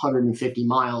Right. 150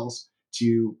 miles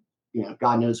to,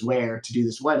 God knows where, to do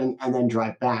this wedding, and then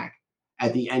drive back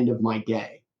at the end of my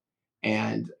day.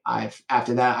 And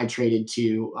after that, I traded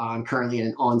to, I'm currently in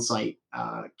an on-site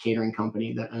catering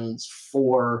company that owns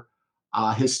 4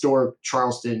 historic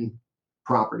Charleston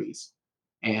properties,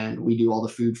 and we do all the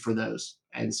food for those.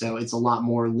 And so it's a lot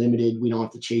more limited. We don't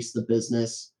have to chase the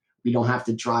business. We don't have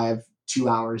to drive 2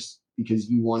 hours because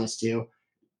you want us to.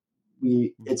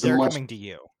 It's a They're much, coming to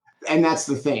you. and that's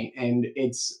the thing, and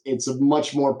it's a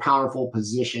much more powerful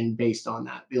position based on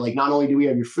that. Be like, not only do we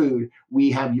have your food,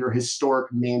 we have your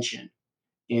historic mansion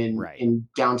Right. in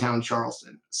downtown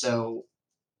Charleston. So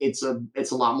it's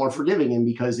a lot more forgiving, and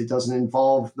because it doesn't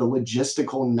involve the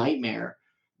logistical nightmare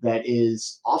that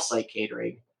is offsite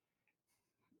catering.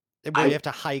 Where you I have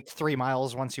to hike 3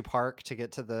 miles once you park to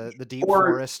get to the deep or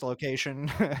forest location.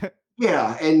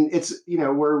 Yeah, and it's,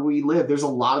 where we live, there's a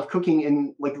lot of cooking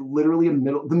in, like, literally the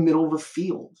middle of a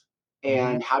field. Mhm.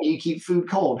 And how do you keep food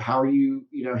cold? How are you,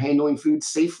 handling food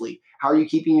safely? How are you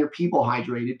keeping your people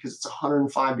hydrated? Because it's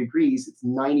 105 degrees, it's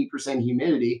 90%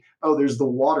 humidity. Oh, there's the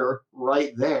water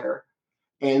right there.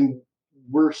 And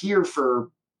we're here for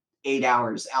 8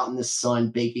 hours out in the sun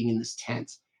baking in this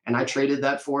tent. And I traded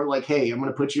that for, like, hey, I'm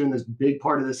going to put you in this big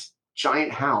part of this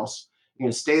giant house. You're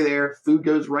going to stay there. Food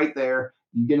goes right there.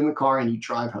 You get in the car and you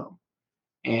drive home.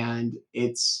 And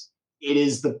it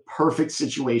is the perfect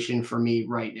situation for me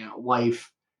right now.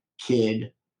 Wife,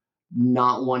 kid,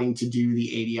 not wanting to do the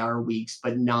 80-hour weeks,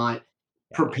 but Yeah. not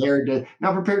prepared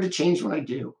to change what I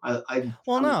do.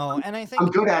 Well, no, and I I'm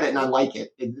think good at it and I it like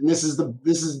it. And this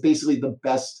is basically the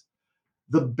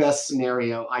best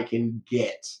scenario I can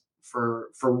get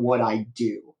for what I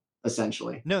do,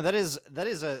 essentially. no, that is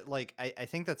a like I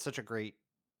think that's such a great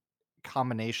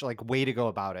combination, like way to go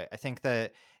about it. I think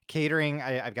that catering,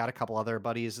 I've got a couple other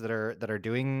buddies that are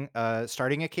doing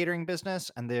starting a catering business,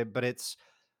 but it's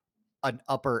an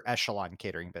upper echelon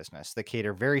catering business. They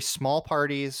cater very small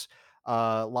parties,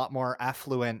 a lot more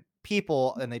affluent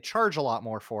people, and they charge a lot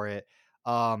more for it.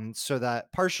 So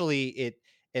that partially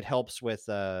it helps with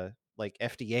like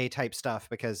FDA type stuff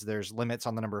because there's limits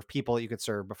on the number of people that you could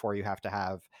serve before you have to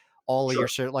have all of your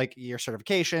Sure. like your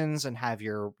certifications and have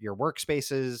your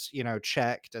workspaces,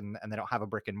 checked, and they don't have a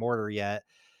brick and mortar yet.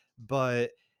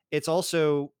 But it's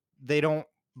also, they don't,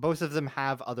 both of them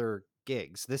have other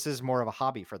gigs. This is more of a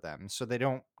hobby for them, so they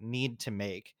don't need to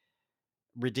make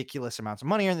ridiculous amounts of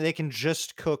money, and they can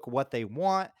just cook what they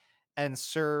want and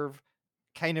serve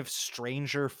kind of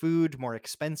stranger food, more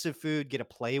expensive food, get to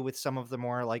play with some of the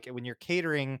more, like when you're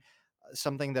catering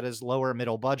something that is lower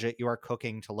middle budget, you are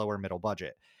cooking to lower middle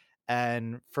budget.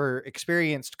 And for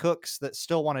experienced cooks that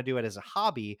still want to do it as a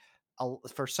hobby,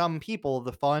 for some people,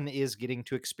 the fun is getting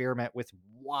to experiment with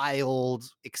wild,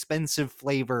 expensive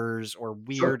flavors or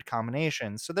Sure. weird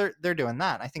combinations. So they're doing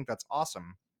that. I think that's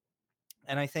awesome.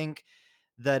 And I think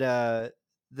that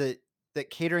that that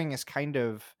catering is kind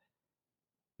of,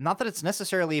 not that it's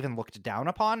necessarily even looked down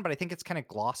upon, but I think it's kind of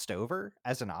glossed over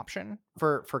as an option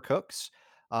for cooks.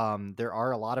 There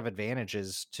are a lot of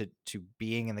advantages to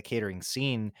being in the catering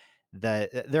scene.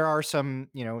 That there are some,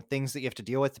 things that you have to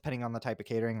deal with depending on the type of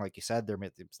catering. Like you said, there's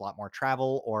a lot more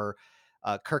travel, or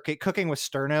cooking with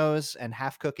sternos and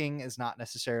half cooking is not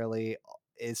necessarily,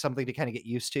 is something to kind of get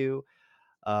used to.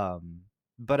 Um,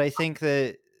 but I think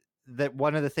that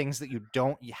one of the things that you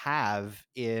don't have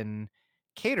in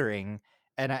catering,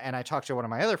 and I talked to one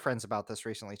of my other friends about this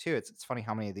recently too. It's funny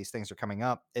how many of these things are coming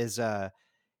up. Is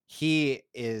he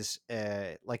is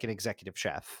like an executive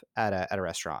chef at a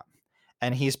restaurant,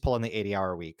 and he's pulling the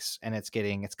 80-hour weeks, and it's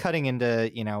cutting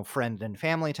into, friend and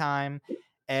family time,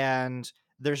 and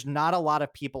there's not a lot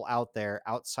of people out there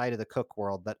outside of the cook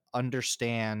world that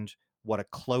understand what a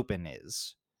clopen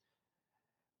is,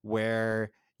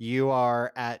 where you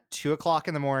are at 2 o'clock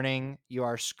in the morning, you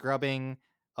are scrubbing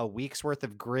a week's worth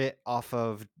of grit off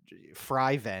of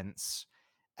fry vents,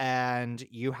 and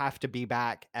you have to be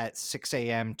back at 6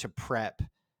 a.m. to prep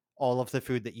all of the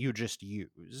food that you just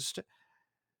used.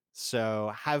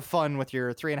 So have fun with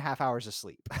your 3.5 hours of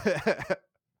sleep.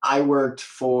 I worked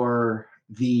for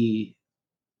the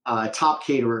top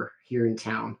caterer here in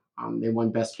town. They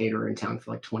won best caterer in town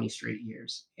for like 20 straight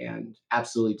years, and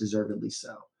absolutely deservedly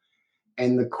so.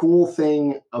 And the cool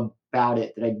thing about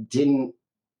it that I didn't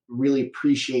really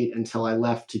appreciate until I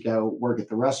left to go work at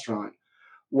the restaurant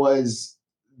was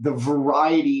the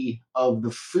variety of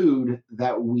the food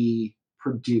that we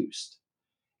produced.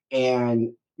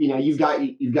 And you've got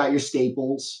your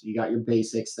staples, you got your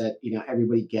basics that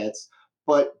everybody gets,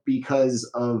 but because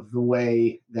of the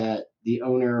way that the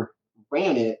owner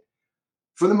ran it,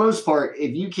 for the most part,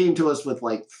 if you came to us with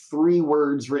like 3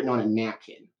 words written on a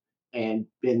napkin and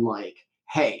been like,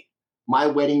 hey, my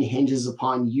wedding hinges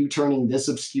upon you turning this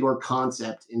obscure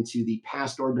concept into the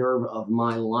past hors d'oeuvre of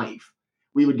my life.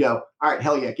 We would go, all right,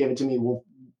 hell yeah, give it to me.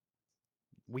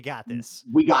 We got this.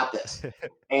 We got this.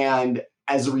 And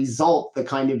as a result, the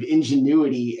kind of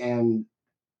ingenuity and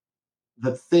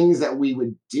the things that we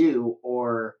would do,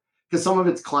 or because some of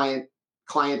it's client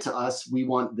to us, we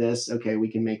want this, okay, we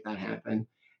can make that happen.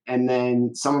 And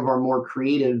then some of our more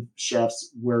creative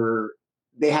chefs were,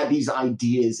 they had these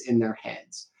ideas in their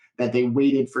heads that they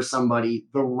waited for somebody,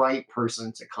 the right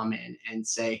person, to come in and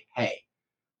say, hey,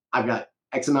 I've got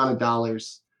X amount of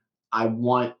dollars. I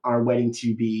want our wedding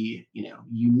to be,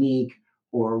 unique,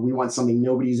 or we want something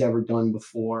nobody's ever done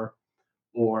before,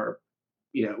 or,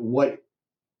 what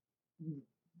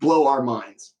blow our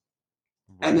minds.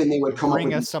 Right. And then they would come bring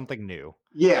up with us something new.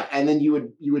 Yeah, and then you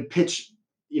would pitch,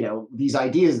 these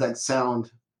ideas that sound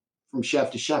from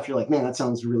chef to chef. You're like, man, that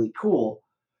sounds really cool.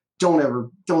 Don't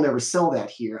ever sell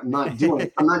that here. I'm not doing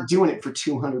it. I'm not doing it for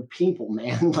 200 people,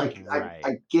 man. Like Right.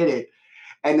 I get it.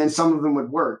 And then some of them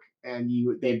would work, and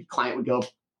the client would go,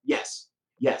 yes,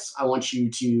 I want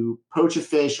you to poach a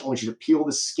fish. I want you to peel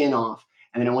the skin off,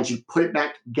 and then I want you to put it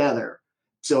back together.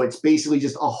 So it's basically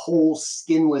just a whole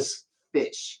skinless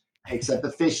fish, except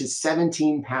the fish is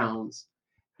 17 pounds,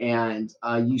 and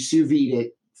you sous vide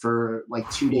it for like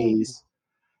 2 days.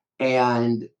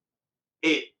 And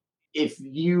it, if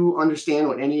you understand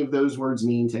what any of those words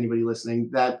mean to anybody listening,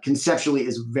 that conceptually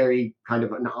is very kind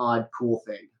of an odd, cool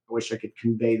thing. I wish I could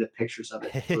convey the pictures of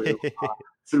it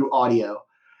through audio.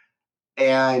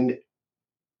 And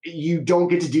you don't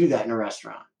get to do that in a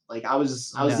restaurant. Like I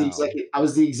was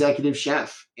the executive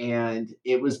chef, and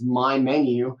it was my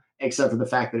menu, except for the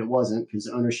fact that it wasn't, because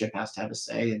ownership has to have a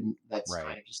say, and that's Right.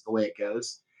 kind of just the way it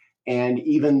goes. And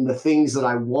even the things that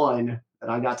I won that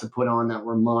I got to put on that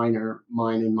were mine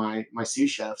and my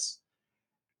sous chefs,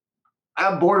 I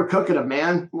got bored of cooking them,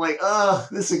 man. I'm like,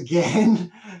 this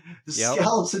again, Yep.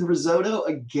 scallops and risotto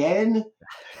again,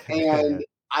 and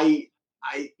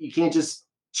you can't just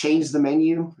change the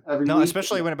menu every No, week.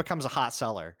 especially when it becomes a hot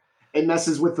seller. It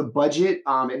messes with the budget.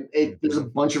 There's a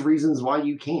bunch of reasons why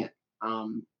you can't.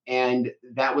 And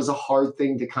that was a hard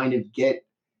thing to kind of get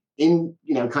in,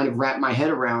 kind of wrap my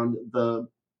head around the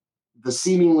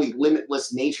seemingly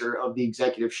limitless nature of the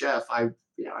executive chef. I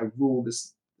rule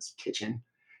this kitchen.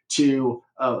 To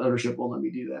ownership won't let me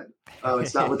do that. Oh,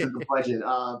 it's not within the budget.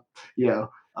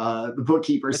 The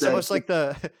bookkeeper It's said almost like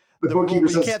the bookkeeper rule, you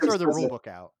says can't it's throw the rule expensive. book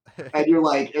out. And you're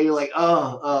like,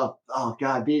 oh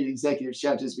God, being an executive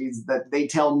chef just means that they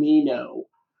tell me no.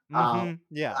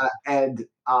 Yeah. And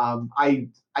I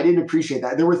didn't appreciate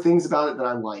that. There were things about it that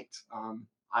I liked.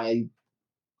 I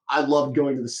loved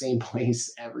going to the same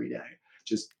place every day,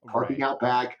 just parking Right. out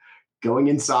back, going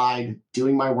inside,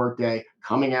 doing my workday,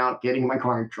 coming out, getting in my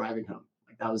car, and driving home.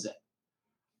 Like that was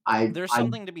it. There's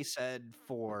something to be said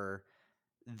for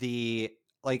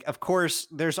of course,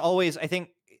 there's always, I think,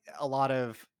 a lot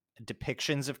of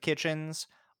depictions of kitchens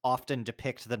often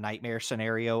depict the nightmare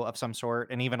scenario of some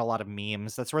sort, and even a lot of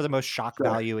memes. That's where the most shock Sure.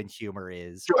 value and humor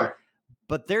is. Sure.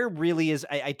 But there really is,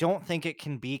 I don't think it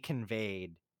can be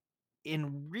conveyed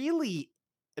in really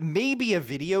maybe a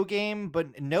video game,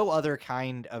 but no other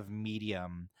kind of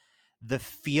medium, the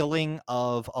feeling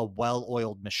of a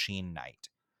well-oiled machine night,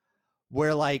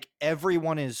 where like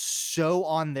everyone is so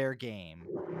on their game,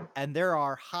 and there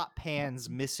are hot pans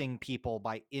missing people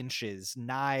by inches,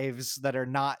 knives that are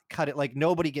not cut it, like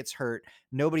nobody gets hurt,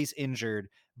 nobody's injured,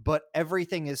 but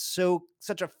everything is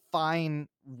such a fine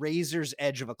razor's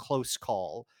edge of a close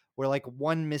call, where like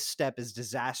one misstep is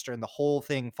disaster and the whole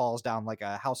thing falls down like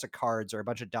a house of cards or a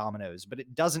bunch of dominoes, but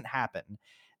it doesn't happen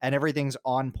and everything's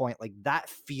on point. Like that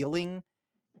feeling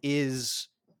it's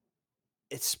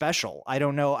special. I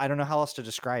don't know how else to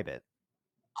describe it.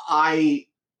 I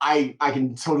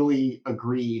can totally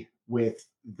agree with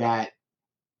that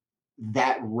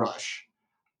rush.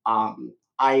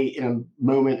 In a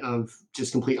moment of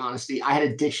just complete honesty, I had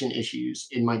addiction issues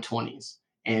in my 20s,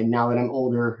 and now that I'm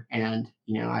older and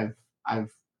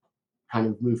I've kind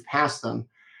of moved past them,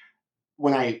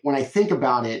 when I think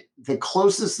about it, the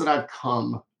closest that I've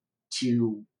come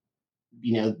to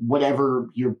whatever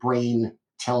your brain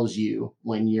tells you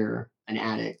when you're an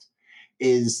addict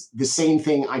is the same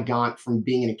thing I got from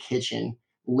being in a kitchen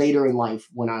later in life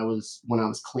when I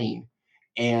was clean.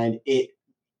 And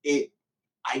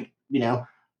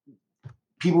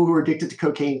people who are addicted to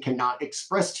cocaine cannot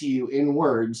express to you in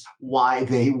words why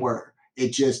they were.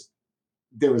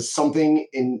 There was something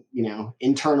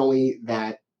internally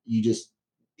that you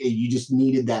just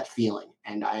needed that feeling.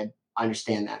 And I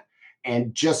understand that.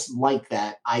 And just like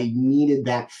that, I needed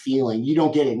that feeling. You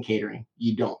don't get it in catering.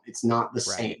 You don't. It's not the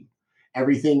same.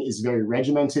 Everything is very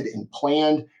regimented and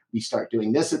planned. We start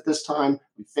doing this at this time,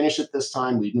 we finish at this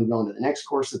time, we move on to the next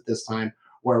course at this time.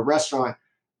 Where our restaurant's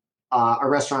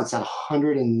at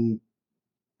 100 and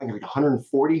I think like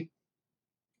 140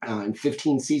 and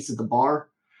 15 seats at the bar.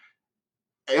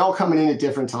 They all coming in at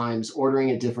different times,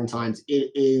 ordering at different times.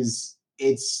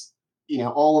 It's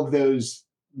all of those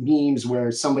memes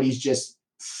where somebody's just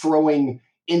throwing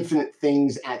infinite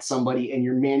things at somebody and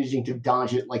you're managing to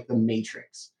dodge it like the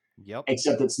Matrix. Yep.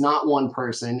 Except it's not one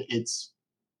person, it's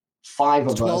five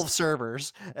of 12 us.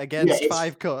 servers against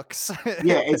 5 cooks.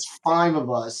 Yeah, it's 5 of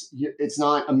us. It's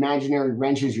not imaginary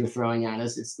wrenches you're throwing at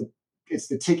us. It's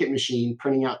the ticket machine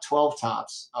printing out 12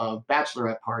 tops of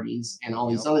bachelorette parties and all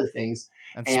these other things.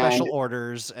 And special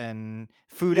orders and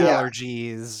food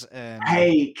allergies and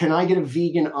hey, can I get a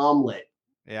vegan omelet?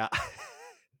 Yeah.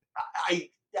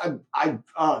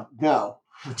 No.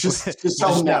 Just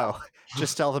tell them no.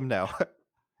 Just tell them no.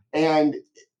 And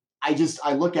I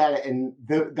look at it and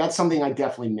that's something I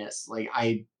definitely miss. Like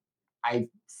I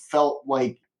felt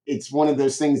like it's one of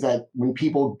those things that when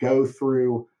people go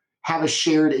through, have a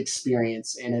shared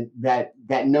experience, and that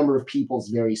number of people is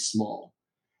very small.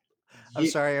 I'm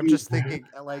sorry. I'm just thinking,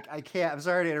 like, I'm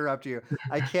sorry to interrupt you.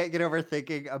 I can't get over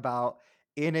thinking about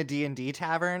in a D&D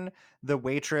tavern, the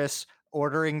waitress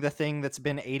ordering the thing that's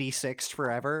been 86'd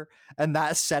forever, and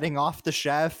that setting off the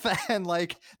chef and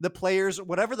like the players,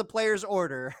 whatever the players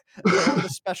order, whatever the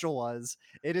special was,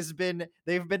 they've been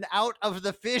out of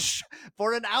the fish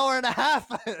for an hour and a half.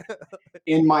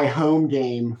 In my home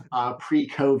game,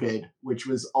 pre-COVID, which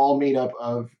was all made up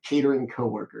of catering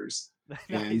coworkers.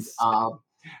 Nice. And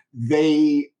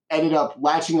they ended up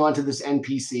latching onto this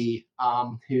NPC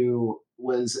who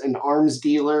was an arms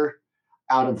dealer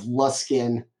out of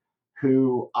Luskin,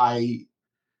 who I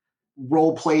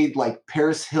role played like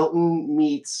Paris Hilton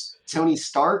meets Tony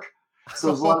Stark. So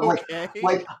it was a lot of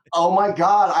like, oh my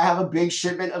God, I have a big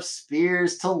shipment of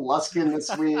spears to Luskin this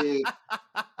week.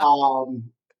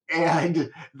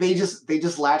 And they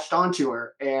just latched onto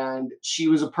her, and she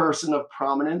was a person of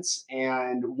prominence.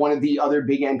 And one of the other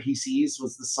big NPCs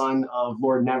was the son of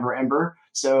Lord Neverember.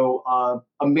 So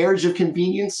a marriage of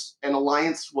convenience and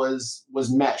alliance was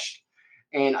meshed.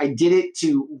 And I did it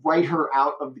to write her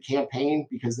out of the campaign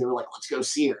because they were like, let's go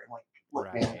see her. I'm like,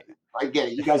 look, man, I get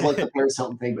it. You guys like the Paris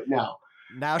Hilton thing, but no.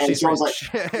 Now she's so rich.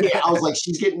 I was like,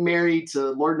 she's getting married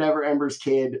to Lord Neverember's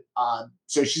kid.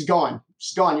 So she's gone.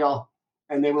 She's gone, y'all.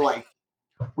 And they were like,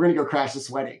 we're going to go crash this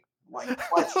wedding. I'm like,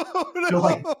 what? Oh, no. They're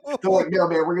like, no,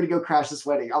 man, we're going to go crash this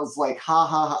wedding. I was like, ha,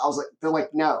 ha, ha. I was like, they're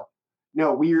like, no,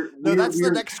 that's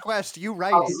the next quest. You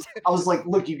write it. I was like,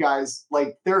 look, you guys,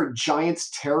 like, there are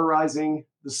giants terrorizing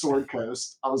the Sword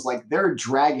Coast. I was like, there are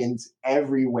dragons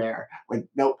everywhere. Like,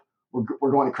 nope,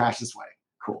 we're going to crash this wedding.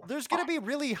 Cool. There's going to be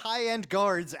really high-end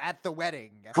guards at the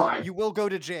wedding. Fine. You will go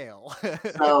to jail.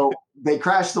 So they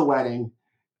crashed the wedding,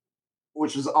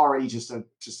 which was already just a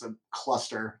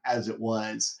cluster as it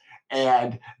was.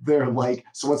 And they're like,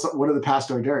 so what are the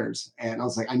past hors d'oeuvres? And I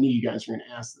was like, I knew you guys were going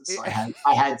to ask this. So I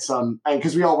had some,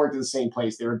 because we all worked at the same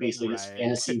place. They were basically just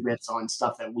fantasy riffs on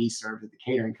stuff that we served at the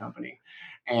catering company.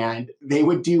 And they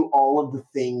would do all of the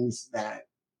things that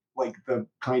like the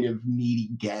kind of needy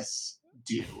guests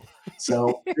do.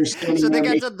 So so they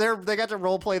got to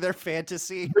role play their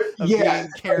fantasy of being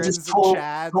Karens and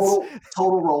Chads.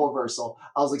 Total role reversal.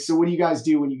 I was like, so what do you guys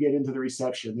do when you get into the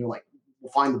reception? They're like,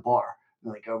 we'll find the bar.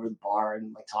 And like go over the bar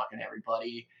and like talking to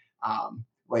everybody.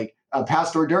 Like a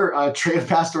past hors d'oeuvre, tray of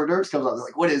past hors d'oeuvres comes out. They're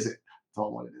like, what is it? I told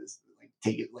them what it is. Like,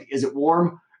 take it. Like, is it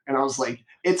warm? And I was like,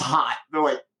 it's hot. They're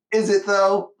like, is it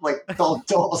though? Like, don't.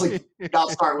 I was like, don't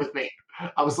start with me.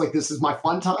 I was like, this is my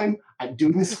fun time. I'm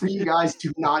doing this for you guys.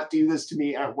 Do not do this to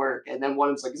me at work. And then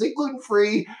one was like, is it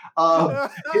gluten-free? Do you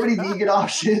have any vegan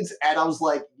options? And I was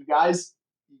like, you guys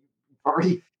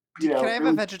already, can I have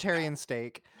a vegetarian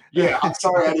steak? Yeah, I'm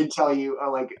sorry I didn't tell you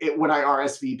when I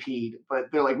RSVP'd,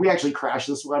 but they're like, we actually crashed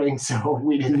this wedding, so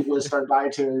we didn't list our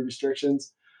dietary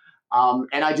restrictions. And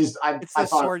it's the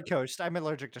Sword Coast. I'm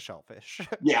allergic to shellfish.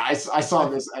 Yeah, I saw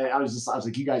this. I was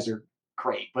like, you guys are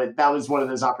great. But that was one of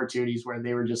those opportunities where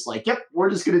they were just like, yep,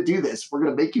 we're just going to do this. We're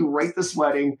going to make you write this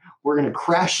wedding. We're going to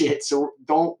crash it. So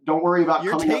don't worry about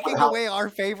You're taking away our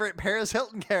favorite Paris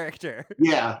Hilton character.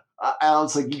 Yeah. I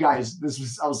was like, you guys,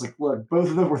 I was like, look, both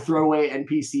of them were throwaway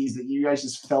NPCs that you guys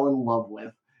just fell in love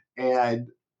with. And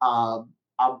I'm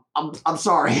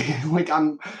sorry. Like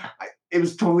it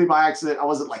was totally by accident. I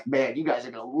wasn't like, man, you guys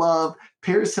are going to love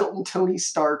Paris Hilton, Tony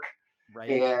Stark,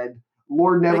 and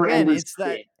Lord Neverember.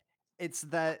 It's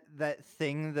that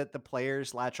thing that the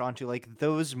players latch onto, like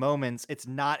those moments. It's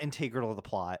not integral to the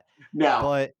plot. No,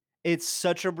 but It's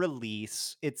such a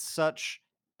release. It's such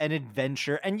an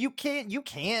adventure, and you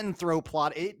can throw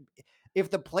plot. If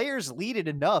the players lead it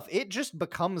enough, it just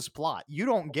becomes plot. You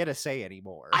don't get a say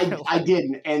anymore. I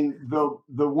didn't, and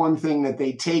the one thing that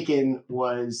they'd taken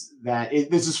was that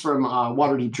this is from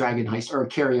Waterdeep Dragon Heist, or a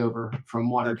carryover from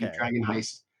Waterdeep Okay. Dragon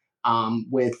Heist,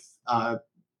 with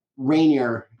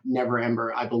Rainier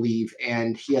Neverember, I believe,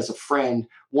 and he has a friend.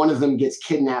 One of them gets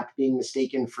kidnapped, being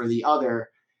mistaken for the other.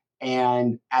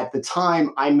 And at the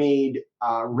time, I made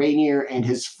Rainier and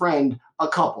his friend a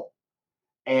couple,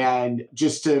 and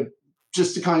just to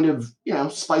kind of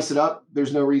spice it up.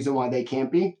 There's no reason why they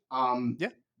can't be. Yeah.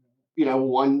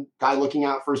 One guy looking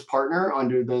out for his partner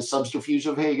under the subterfuge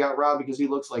of, hey, you got robbed because he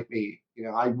looks like me.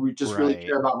 Just really Right.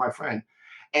 care about my friend.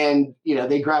 And,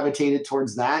 they gravitated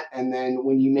towards that. And then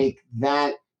when you make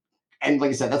that, and like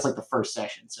I said, that's like the first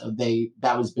session. So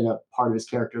that was been a part of his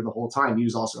character the whole time. He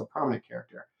was also a prominent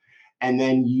character. And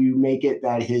then you make it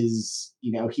that he's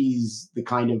the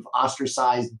kind of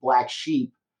ostracized black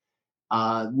sheep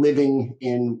living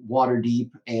in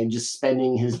Waterdeep and just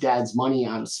spending his dad's money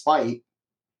out of spite.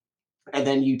 And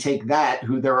then you take that,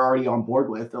 who they're already on board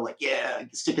with. They're like, yeah,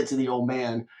 stick it to the old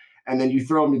man. And then you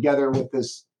throw them together with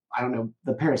this. I don't know.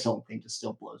 The Paris Hilton thing just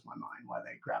still blows my mind why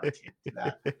they gravitated to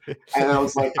that. And I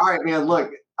was like, all right, man,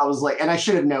 look. I was like, and I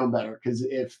should have known better, because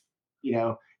if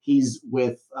he's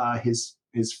with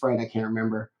his friend, I can't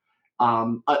remember.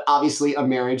 Obviously, a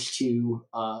marriage to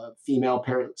female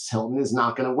Paris Hilton is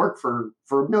not going to work for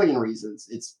a million reasons.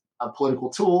 It's a political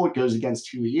tool. It goes against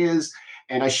who he is,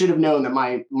 and I should have known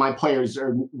that my players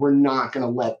were not going to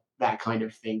let that kind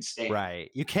of thing stand.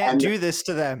 Right. You can't do this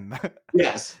to them.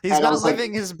 Yes, he's not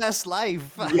living his best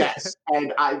life. Yes,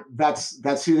 and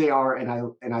that's who they are, and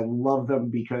I love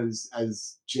them, because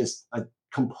as just a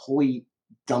complete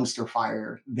dumpster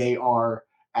fire they are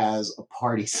as a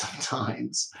party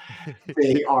sometimes.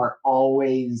 They are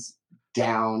always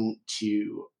down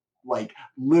to, like,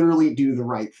 literally do the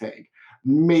right thing.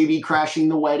 Maybe crashing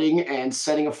the wedding and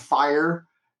setting a fire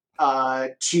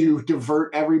to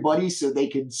divert everybody so they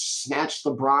could snatch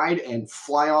the bride and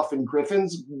fly off in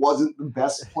griffins wasn't the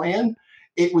best plan.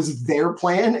 It was their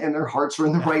plan, and their hearts were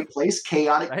in the right place.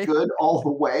 Chaotic Right? good all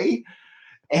the way.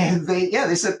 And they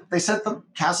set the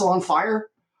castle on fire,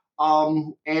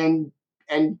 and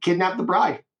kidnapped the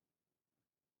bride.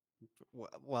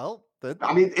 Well,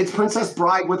 I mean, it's Princess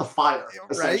Bride with a fire,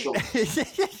 essentially.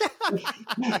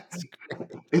 Right?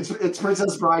 It's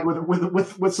Princess Bride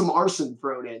with some arson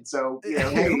thrown in. So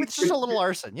hey, it's just a little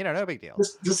arson, no big deal.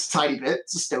 Just a tiny bit.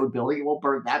 It's a stone building. It won't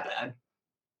burn that bad.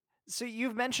 So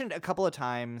you've mentioned a couple of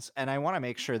times, and I want to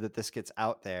make sure that this gets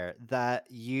out there, that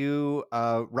you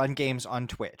run games on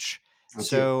Twitch.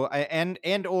 So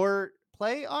and or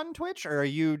play on Twitch, or are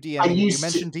you DM? You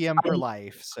mentioned DM for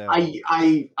life. So I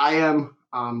am.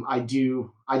 I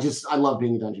do. I love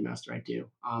being a dungeon master. I do.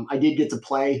 I did get to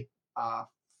play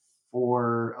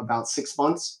for about 6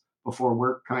 months before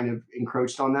work kind of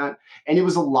encroached on that, and it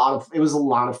was a lot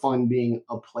of fun being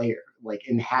a player, like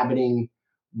inhabiting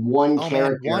one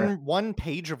character. Man, one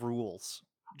page of rules.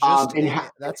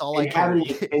 That's all I carry.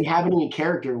 Inhabiting a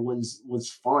character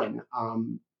was fun.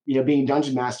 Being a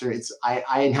dungeon master,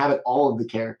 I inhabit all of the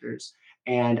characters,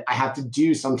 and I have to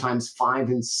do sometimes 5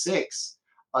 and 6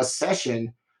 a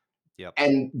session. Yep.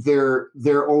 And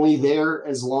they're only there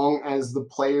as long as the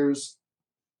players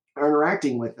are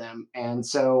interacting with them. And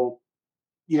so,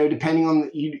 depending on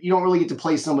you don't really get to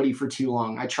play somebody for too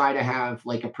long. I try to have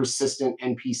like a persistent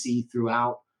NPC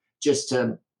throughout, just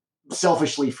to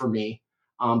selfishly for me,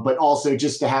 but also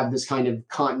just to have this kind of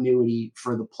continuity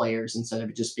for the players, instead of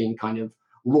it just being kind of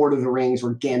Lord of the Rings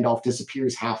where Gandalf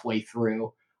disappears halfway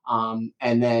through,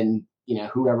 and then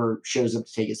whoever shows up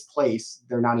to take his place,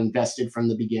 they're not invested from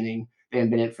the beginning. They haven't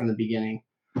been in it from the beginning.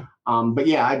 But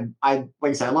yeah, I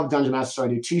like I said, I love Dungeon Master. So I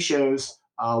do 2 shows.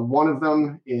 One of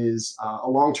them is a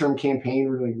long-term campaign.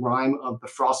 We're doing Rime of the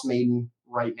Frost Maiden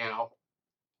right now.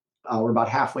 We're about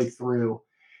halfway through,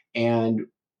 and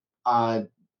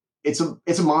it's a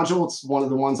module. It's one of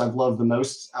the ones I've loved the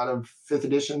most out of 5th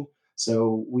edition.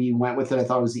 So we went with it. I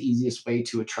thought it was the easiest way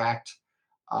to attract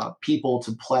people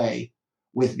to play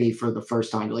with me for the first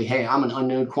time. Like, hey, I'm an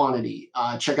unknown quantity.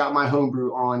 Check out my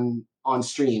homebrew on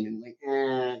stream, and like,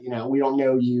 we don't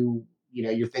know you.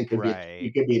 Your thing could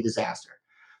it could be a disaster.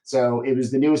 So it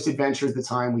was the newest adventure at the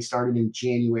time. We started in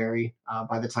January.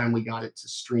 By the time we got it to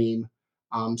stream,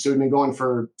 so we've been going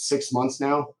for 6 months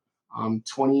now.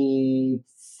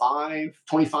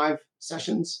 25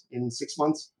 sessions in 6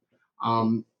 months.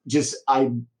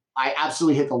 I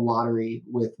absolutely hit the lottery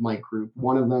with my group.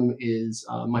 One of them is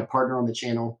my partner on the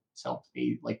channel, has helped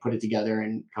me like put it together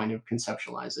and kind of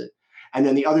conceptualize it. And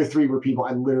then the other 3 were people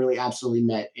I literally absolutely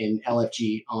met in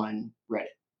LFG on Reddit.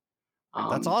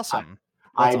 That's awesome.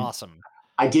 That's I awesome.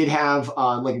 I did have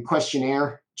like a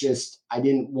questionnaire. Just I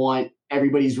didn't want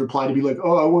everybody's reply to be like,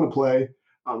 "Oh, I want to play."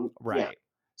 Yeah. Right.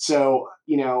 So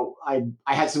I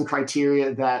had some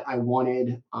criteria that I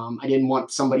wanted. I didn't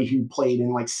want somebody who played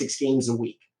in like 6 games a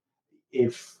week.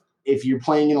 If you're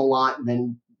playing in a lot,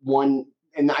 then one,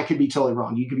 and I could be totally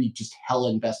wrong. You could be just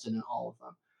hella invested in all of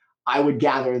them. I would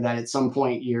gather that at some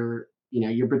point your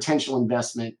potential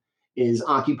investment is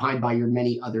occupied by your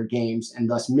many other games, and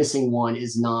thus missing one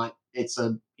is not. It's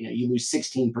a you lose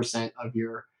 16% of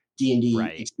your D&D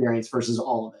Right. experience versus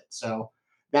all of it. So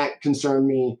that concerned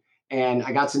me, and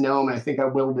I got to know him. And I think I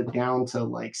whittled it down to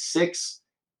like 6,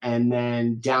 and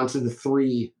then down to the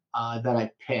 3 that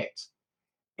I picked.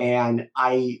 And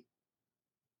I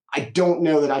don't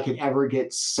know that I could ever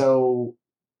get so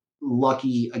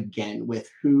lucky again with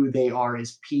who they are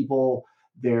as people,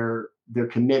 their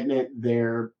commitment,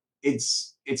 their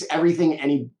it's everything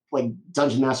any like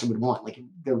dungeon master would want. Like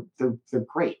they're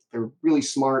great. They're really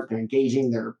smart. They're engaging.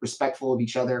 They're respectful of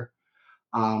each other.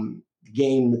 The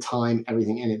game, the time,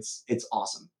 everything, and it's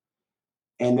awesome.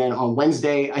 And then on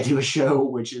Wednesday, I do a show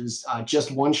which is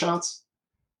just one shots.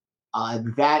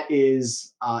 That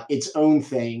is its own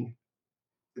thing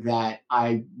that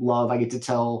I love. I get to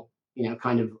tell,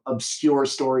 kind of obscure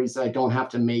stories that I don't have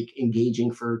to make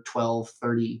engaging for 12,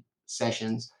 30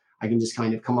 sessions. I can just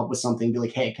kind of come up with something, be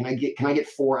like, hey, can I get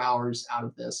 4 hours out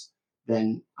of this?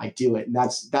 Then I do it. And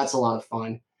that's a lot of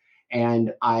fun.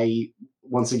 And I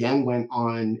once again went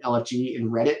on LFG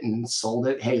and Reddit and sold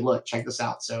it. Hey, look, check this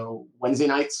out. So Wednesday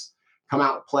nights, come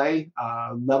out, play.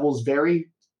 Levels vary.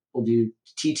 We'll do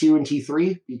T2 and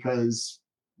T3 because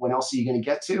when else are you going to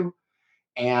get to?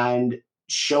 And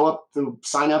show up to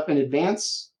sign up in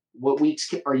advance. What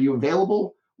weeks are you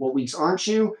available? What weeks aren't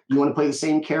you? You want to play the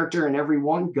same character in every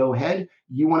one? Go ahead.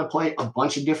 You want to play a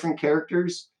bunch of different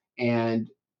characters and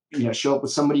show up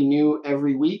with somebody new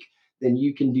every week? Then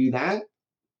you can do that.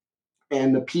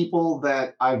 And the people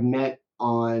that I've met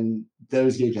on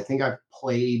those games, I think I've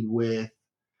played with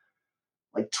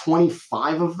like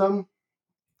 25 of them.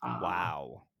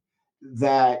 Wow.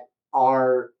 That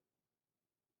are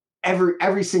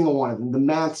every single one of them. The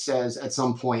math says at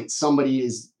some point somebody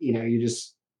is, you're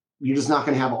just not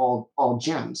going to have all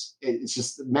gems. It's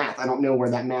just the math. I don't know where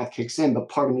that math kicks in, but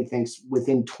part of me thinks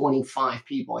within 25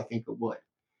 people, I think it would.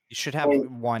 You should have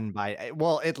And one by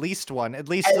at least one. At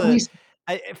least at least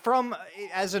from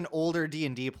as an older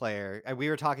D&D player, we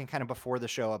were talking kind of before the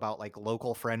show about like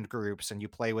local friend groups, and you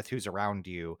play with who's around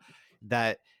you,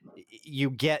 that you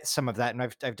get some of that.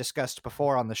 And I've discussed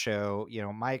before on the show,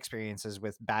 my experiences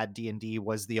with bad D&D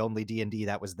was the only D&D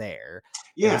that was there.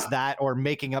 It was that or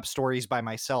making up stories by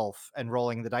myself and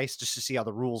rolling the dice just to see how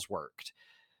the rules worked.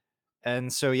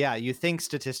 And so, yeah, you think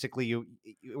statistically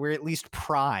we're at least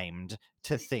primed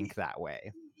to think that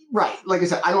way. Right. Like I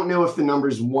said, I don't know if the number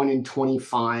is 1 in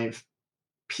 25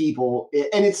 people.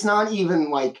 And it's not even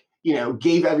like,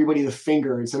 gave everybody the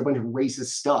finger and said a bunch of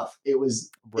racist stuff. It's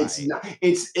not,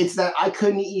 it's that I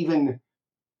couldn't even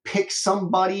pick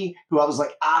somebody who I was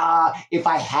like, if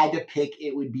I had to pick,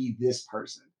 it would be this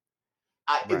person.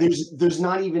 There's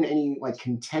not even any like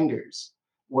contenders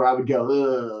where I would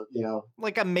go,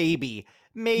 like a maybe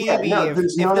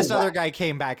if this other guy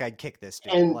came back, I'd kick this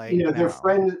dude. And like, they're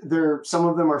friends. Some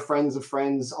of them are friends of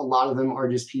friends. A lot of them are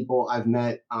just people I've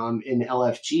met in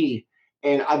LFG,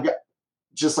 and I've got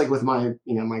just like with my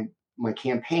my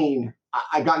campaign,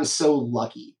 I've gotten so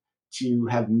lucky to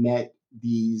have met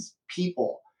these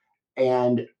people,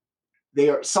 and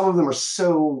some of them are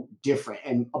so different,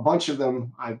 and a bunch of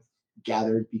them I've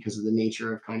gathered because of the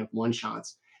nature of kind of one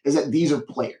shots is that these are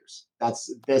players. That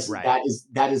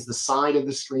is the side of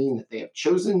the screen that they have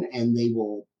chosen, and they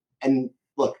will. And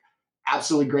look,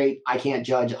 absolutely great. I can't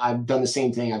judge. I've done the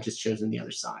same thing. I've just chosen the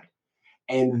other side.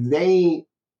 And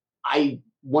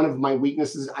one of my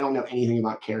weaknesses, I don't know anything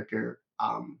about character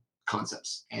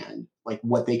concepts and like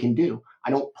what they can do. I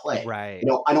don't play. Right.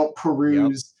 I don't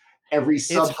peruse. Every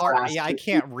subclass. It's hard. Yeah, I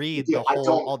can't read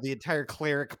the entire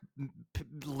cleric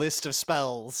list of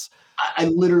spells. I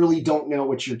literally don't know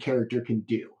what your character can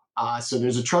do. So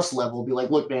there's a trust level. Be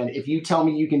like, look, man, if you tell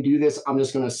me you can do this, I'm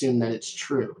just going to assume that it's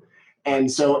true.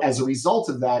 And so as a result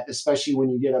of that, especially when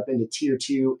you get up into tier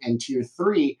 2 and tier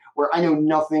 3, where I know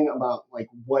nothing about like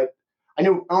I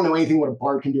don't know anything what a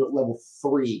bard can do at level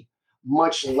 3,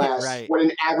 much less what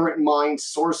an aberrant mind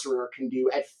sorcerer can do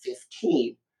at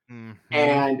 15. Mm-hmm.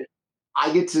 And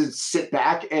I get to sit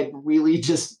back and really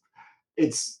just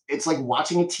it's like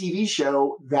watching a TV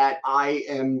show that I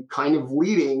am kind of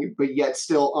leading, but yet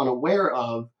still unaware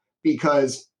of,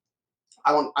 because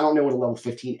I don't know what a level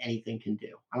 15 anything can do.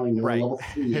 I don't even know what a Right. level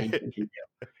 3 anything can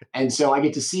do. And so I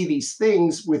get to see these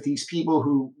things with these people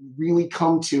who really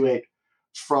come to it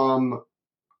from,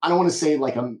 I don't want to say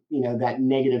like that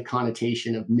negative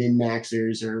connotation of min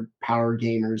maxers or power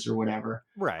gamers or whatever.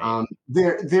 Right.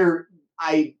 They're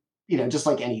I just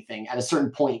like anything, at a certain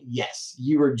point, yes,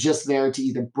 you are just there to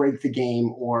either break the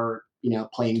game or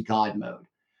play in God mode.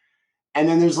 And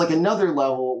then there's like another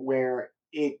level where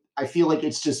I feel like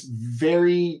it's just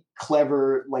very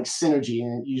clever, like synergy,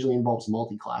 and it usually involves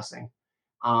multi-classing.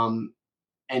 Um,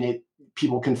 and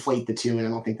people conflate the two, and I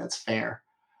don't think that's fair.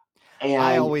 I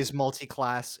And always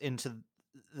multi-class into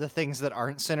the things that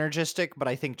aren't synergistic, but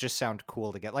I think just sound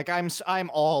cool to get. Like I'm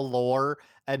all lore,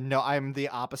 and no, I'm the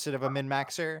opposite of a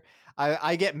min-maxer.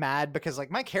 I get mad because like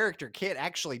my character can't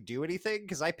actually do anything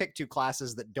because I pick two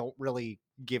classes that don't really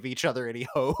give each other any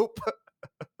hope.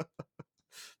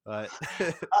 But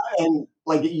and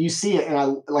like you see it, and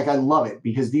I love it,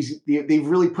 because they've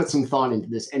really put some thought into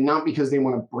this, and not because they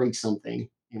want to break something,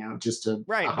 just to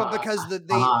right, but because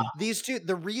uh, these two,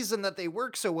 the reason that they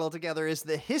work so well together is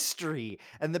the history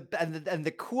and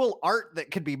the cool art that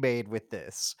could be made with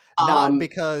this, not um,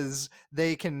 because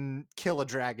they can kill a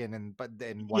dragon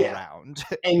in one yeah. round.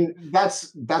 And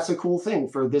that's a cool thing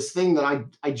for this thing that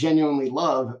I genuinely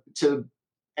love to,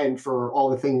 and for all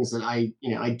the things that I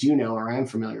do know or I am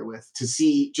familiar with, to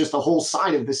see just a whole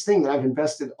side of this thing that I've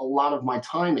invested a lot of my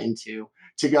time into,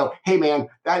 to go, hey man,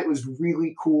 that was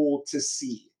really cool to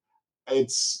see.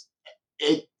 It's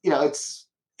it you know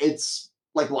it's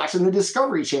like watching the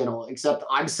Discovery Channel, except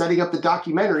I'm setting up the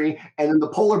documentary, and then the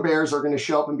polar bears are going to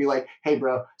show up and be like, hey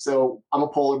bro, so I'm a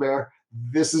polar bear,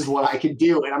 this is what I can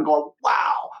do. And I'm going,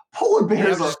 wow, polar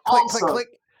bears are Just click, click, awesome. click.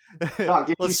 Dog,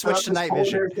 did you Let's set switch up to this night polar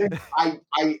vision. bear thing?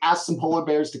 I asked some polar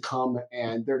bears to come,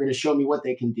 and they're going to show me what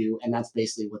they can do, and that's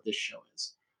basically what this show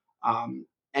is.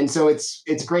 And so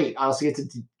it's great. I also get to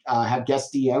have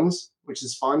guest DMs, which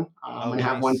is fun. I'm Oh, going to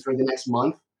have one nice. for the next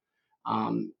month.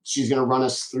 She's going to run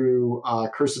us through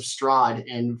Curse of Strahd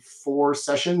in 4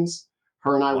 sessions.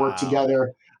 Her and I work Wow.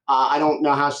 together. I don't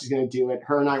know how she's going to do it.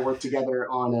 Her and I work together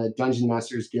on a Dungeon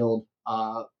Masters Guild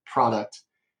product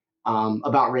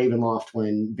about Ravenloft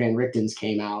when Van Richten's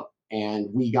came out, and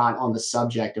we got on the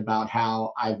subject about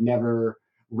how I've never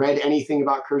read anything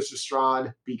about Curse of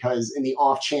Strahd, because in the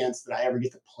off chance that I ever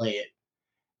get to play it.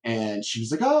 And she was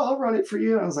like, "Oh, I'll run it for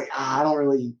you." And I was like, I don't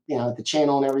really, the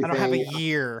channel and I don't have a everything.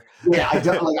 year. Yeah, I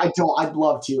don't like. I don't. I'd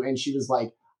love to. And she was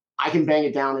like, "I can bang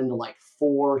it down into like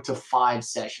 4 to 5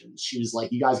 sessions." She was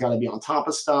like, "You guys got to be on top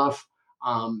of stuff,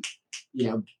 um, you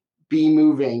know, be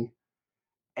moving."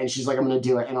 And she's like, "I'm going to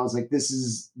do it." And I was like, "This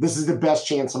is the best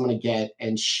chance I'm going to get."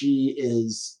 And she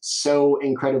is so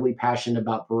incredibly passionate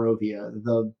about Barovia.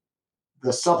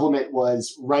 The supplement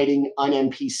was writing an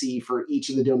NPC for each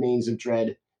of the domains of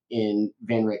Dread in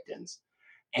Van Richten's.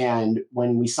 And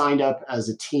when we signed up as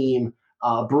a team,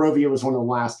 Barovia was one of the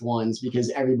last ones, because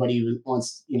everybody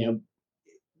wants,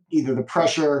 either the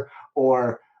pressure,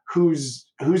 or who's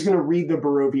going to read the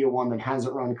Barovia one that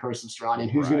hasn't run Curse of Strahd, and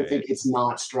who's going to think Right. it's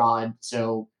not Strahd.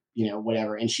 So,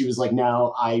 whatever. And she was like,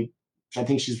 no, I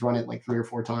think she's run it like 3 or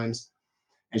 4 times.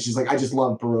 And she's like, I just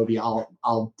love Barovia.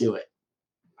 I'll do it.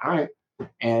 All right.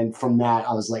 And from that,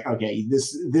 I was like, okay,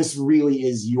 this really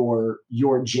is your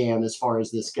jam as far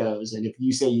as this goes. And if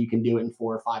you say you can do it in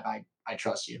 4 or 5, I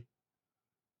trust you.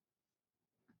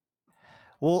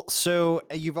 Well, so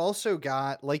you've also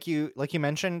got, like you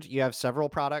mentioned, you have several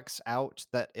products out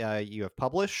that you have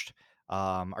published.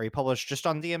 Are you published just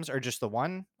on DMs, or just the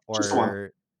one, Just the one. or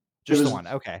It just the was one?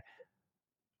 Okay.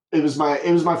 it was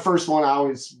my first one. I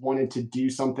always wanted to do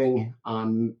something.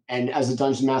 And as a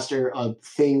dungeon master, a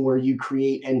thing where you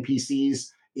create NPCs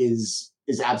is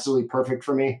absolutely perfect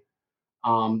for me.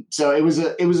 So it was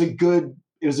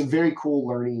a very cool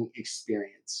learning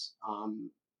experience.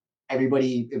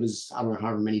 Everybody, it was, I don't know,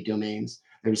 however many domains.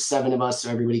 There was 7 of us, so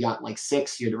everybody got like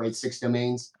 6. You had to write 6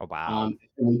 domains. Oh, wow. And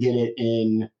we did it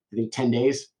in, I think, 10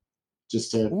 days,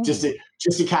 just to just Ooh. to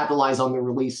just to capitalize on the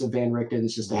release of Van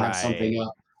Richten's, just to have Right. something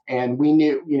up. And we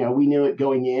knew it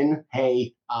going in.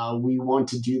 Hey, we want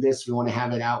to do this. We want to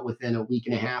have it out within a week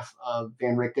and a half of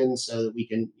Van Richten, so that we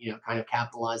can, kind of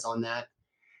capitalize on that.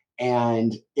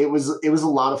 And it was a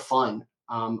lot of fun.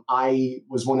 I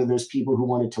was one of those people who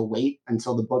wanted to wait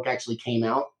until the book actually came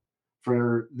out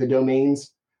for the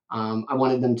domains. I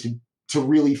wanted them to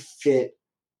really fit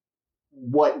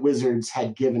what Wizards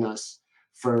had given us,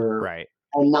 for, Right.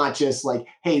 and not just like,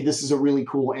 hey, this is a really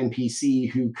cool NPC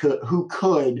who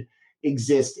could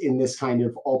exist in this kind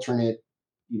of alternate,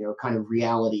 kind of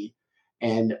reality.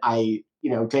 And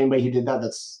to anybody who did that,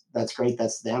 that's great.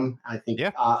 That's them.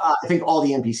 Yeah. I think all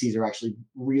the NPCs are actually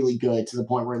really good to the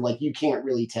point where like you can't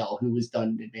really tell who was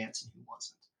done in advance and who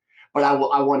wasn't. But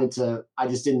I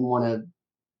just didn't want to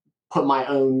put my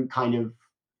own kind of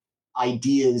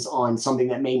ideas on something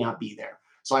that may not be there.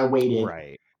 So I waited,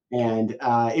 Right. and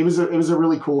it was a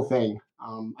really cool thing.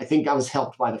 I think I was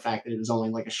helped by the fact that it was only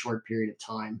like a short period of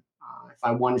time. If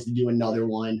I wanted to do another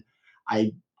one,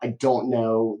 I I don't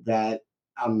know that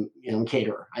I'm a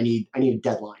caterer. I need a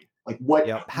deadline. Like Yep.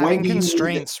 when Having do you need it?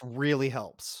 constraints really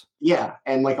helps. Yeah,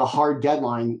 and like a hard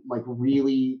deadline like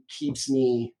really keeps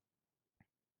me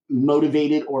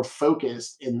motivated or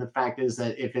focused. And the fact is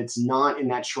that if it's not in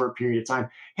that short period of time,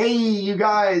 hey, you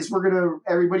guys, we're gonna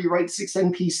everybody write 6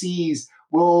 NPCs.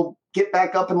 We'll get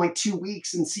back up in like 2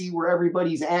 weeks and see where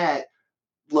everybody's at.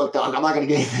 Look, dog, I'm not gonna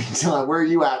get anything done. Where are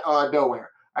you at? Nowhere.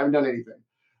 I haven't done anything.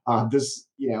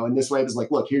 In this way, it was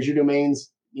like, look, here's your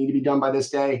domains. Need to be done by this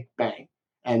day. Bang,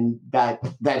 and that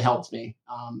helps me.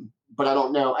 But I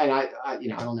don't know, and I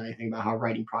don't know anything about how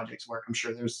writing projects work. I'm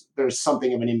sure there's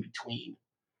something of an in between.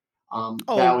 Oh,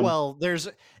 That would well,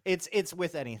 it's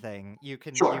with anything. You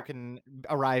Sure. can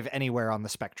arrive anywhere on the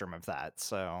spectrum of that.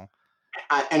 So,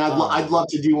 And I'd um love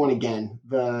to do one again.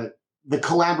 The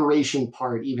collaboration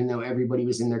part, even though everybody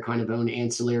was in their kind of own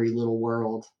ancillary little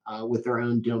world with their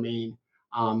own domain,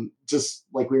 just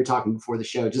like we were talking before the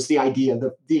show, just the idea,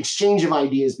 the exchange of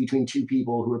ideas between two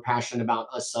people who are passionate about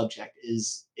a subject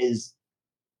is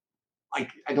like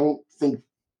I don't think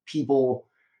people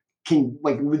can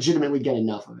like legitimately get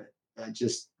enough of it.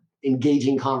 Just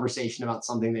engaging conversation about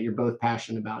something that you're both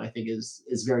passionate about, I think is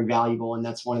very valuable. And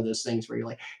that's one of those things where you're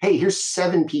like, hey, here's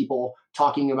 7 people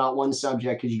talking about one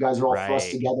subject because you guys are all thrust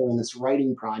right. together in this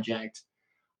writing project.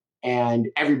 And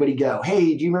everybody go,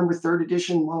 hey, do you remember third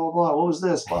edition? Blah blah blah. What was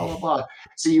this? Blah blah blah.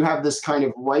 So you have this kind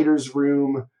of writers'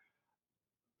 room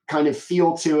kind of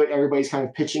feel to it. Everybody's kind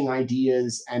of pitching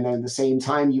ideas, and then at the same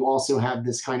time, you also have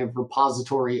this kind of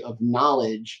repository of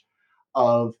knowledge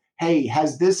of, hey,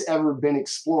 has this ever been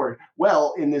explored?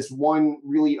 Well, in this one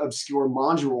really obscure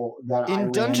module that I In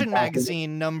ran Dungeon back in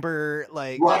Magazine number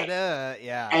like da da right, da,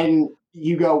 yeah. and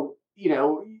you go,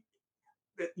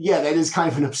 yeah, that is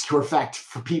kind of an obscure fact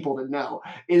for people to know.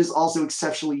 It is also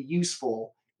exceptionally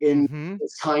useful in Mm-hmm.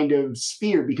 this kind of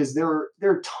sphere because there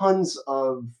are tons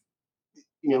of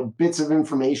bits of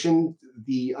information.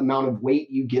 The amount of weight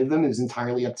you give them is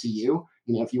entirely up to you.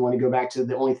 If you want to go back to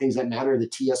the only things that matter, the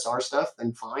TSR stuff,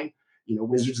 then fine.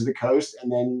 Wizards of the Coast, and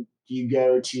then you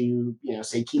go to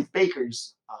say Keith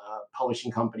Baker's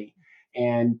publishing company,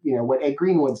 and what Ed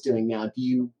Greenwood's doing now.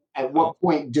 At Oh, what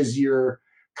point does your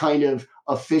kind of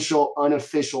official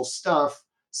unofficial stuff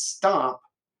stop?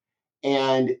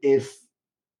 And if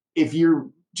you're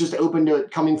just open to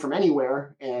it coming from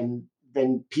anywhere, and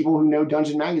then people who know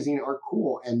Dungeon Magazine are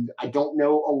cool. And I don't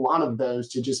know a lot of those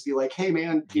to just be like, hey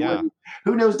man, yeah.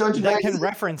 who knows Dungeon That can Magazine?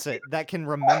 reference it, that can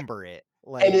remember it.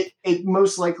 And it, Like, it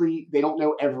most likely they don't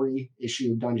know every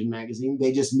issue of Dungeon Magazine.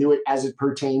 They just knew it as it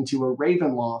pertained to a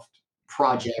Ravenloft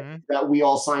project mhm. that we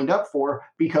all signed up for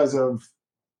because of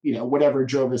whatever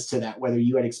drove us to that, whether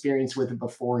you had experience with it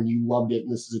before and you loved it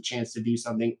and this is a chance to do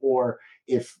something, or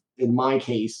if in my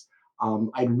case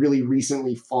I'd really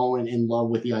recently fallen in love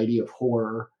with the idea of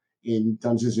horror in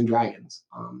Dungeons and Dragons.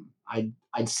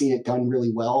 I'd seen it done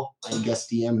really well. I had a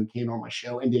guest DM who came on my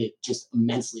show and did it just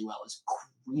immensely well. It's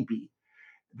creepy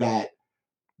that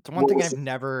It's one what thing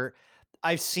was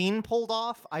I've seen pulled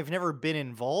off. I've never been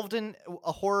involved in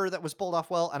a horror that was pulled off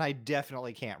well, and I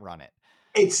definitely can't run it.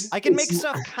 it's I can make it's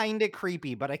stuff kinda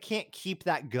creepy, but I can't keep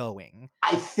that going.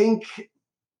 I think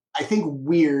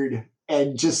weird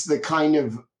and just the kind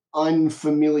of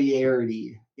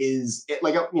unfamiliarity is it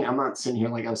like I'm not sitting here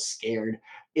like I was scared.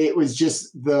 It was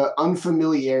just the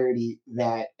unfamiliarity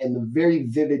that and the very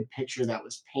vivid picture that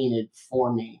was painted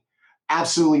for me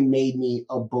absolutely made me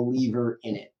a believer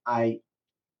in it.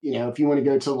 If you want to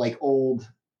go to like old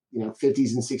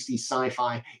 50s and 60s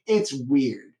sci-fi, it's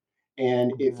weird.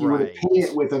 And if you were to paint it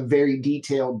Right. with a very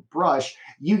detailed brush,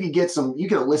 you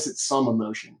could elicit some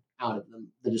emotion out of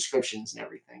them, the descriptions and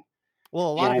everything.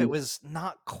 Well, a lot of it And was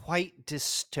not quite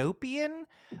dystopian,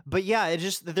 but yeah, it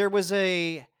just there was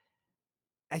a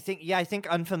I think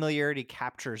unfamiliarity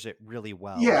captures it really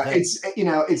well. yeah, That it's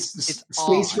it's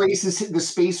space odd. race is the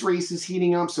space race is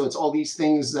heating up, so it's all these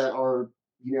things that are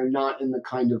not in the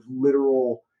kind of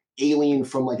literal alien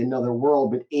from like another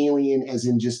world, but alien as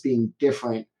in just being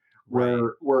different. Right.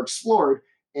 Were explored,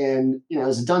 and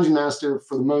as a dungeon master,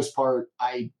 for the most part,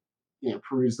 I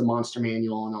peruse the monster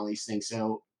manual and all these things.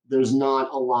 So there's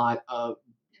not a lot of,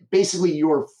 basically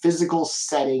your physical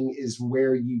setting is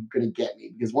where you're going to get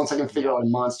me, because once I can figure Yeah. out what a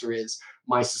monster is,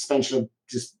 my suspension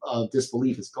of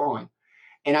disbelief is gone.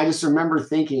 And I just remember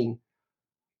thinking,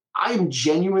 I am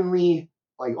genuinely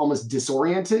like almost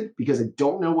disoriented because I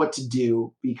don't know what to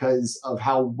do because of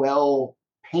how well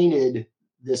painted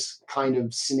this kind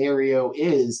of scenario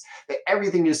is, that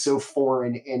everything is so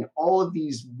foreign and all of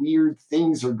these weird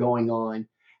things are going on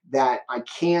that I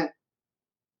can't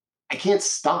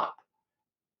stop.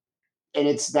 And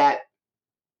it's that,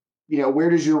 where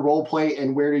does your role play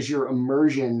and where does your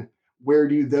immersion, where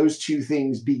do those two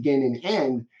things begin and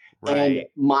end? And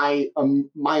Right.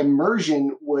 my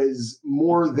immersion was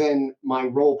more than my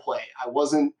role play. I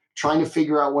wasn't trying to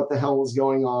figure out what the hell was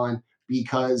going on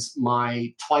because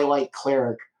my Twilight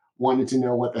cleric wanted to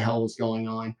know what the hell was going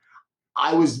on.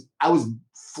 I was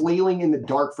flailing in the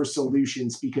dark for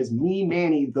solutions because me,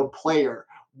 Manny, the player,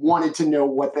 wanted to know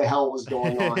what the hell was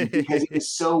going on because it was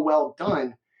so well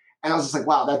done. And I was just like,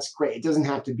 wow, that's great. It doesn't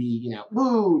have to be,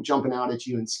 woo, jumping out at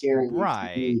you and scaring you to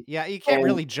Right. be. Yeah, you can't And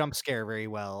really jump scare very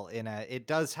well in a it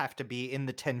does have to be in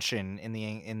the tension, in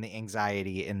the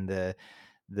anxiety, in the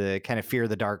kind of fear of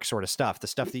the dark sort of stuff, the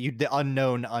stuff that the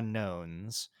unknown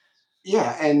unknowns.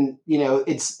 yeah, and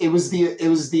it was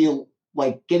the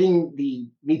like getting the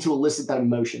me to elicit that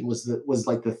emotion was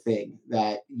like the thing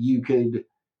that you could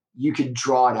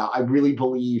draw it out. I really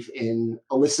believe in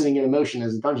eliciting an emotion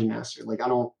as a dungeon master. Like I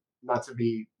don't, not to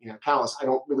be callous. I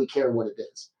don't really care what it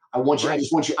is. I Right.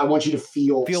 just want you. I want you to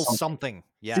feel Feel something. something.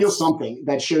 Feel Yes. something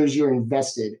that shows you're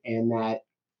invested and that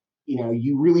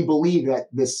you really believe that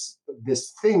this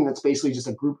thing that's basically just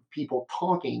a group of people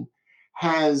talking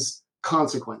has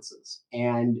consequences.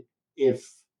 And if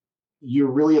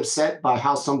you're really upset by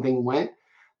how something went,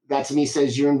 that to me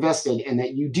says you're invested and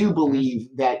that you do Mhm. believe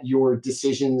that your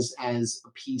decisions as a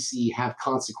PC have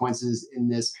consequences in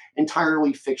this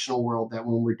entirely fictional world. That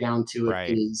when we're down to it,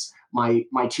 it Right. is my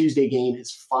Tuesday game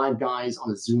is five guys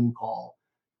on a Zoom call,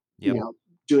 you Yep. know,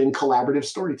 doing collaborative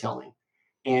storytelling.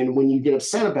 And when you get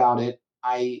upset about it,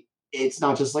 it's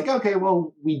not just like, okay,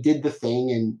 well, we did the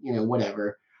thing and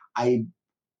whatever. I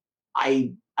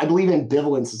I believe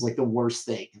ambivalence is like the worst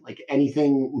thing. Like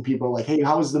anything when people are like, hey,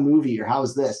 how was the movie or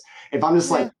how's this? If I'm just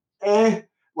Eh. like, eh,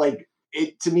 like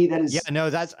it to me that Yeah, is no,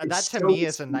 that it's to so me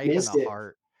is a knife in the dismissive.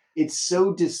 heart. It's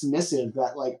so dismissive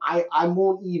that like I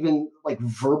won't even like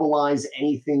verbalize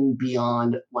anything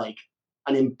beyond like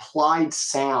an implied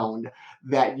sound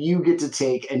that you get to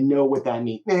take and know what that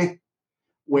means. Meh.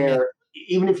 Where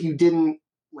even if you didn't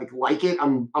like it,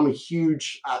 I'm a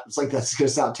huge. It's like that's gonna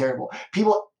sound terrible.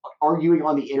 People arguing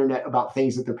on the internet about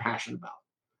things that they're passionate about.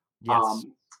 Yes.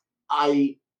 Um,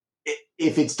 I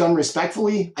if it's done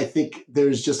respectfully, I think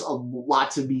there's just a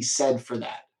lot to be said for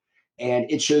that.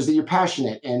 And it shows that you're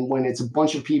passionate. And when it's a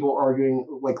bunch of people arguing,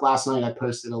 like last night, I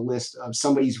posted a list of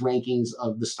somebody's rankings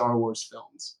of the Star Wars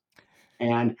films,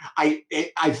 and I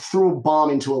threw a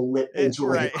bomb into into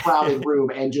like a Right. crowded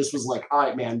room and just was like, all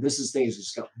right, man, thing is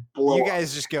just gonna blow You up.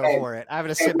 guys just go And for it. I'm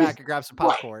gonna and sit with back and grab some right,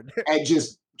 popcorn. and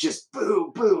just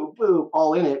boo, boo, boo,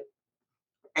 all in it.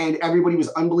 And everybody was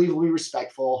unbelievably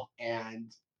respectful,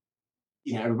 and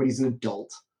everybody's an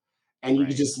adult. And you could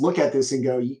Right. just look at this and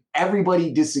go,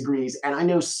 everybody disagrees. And I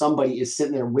know somebody is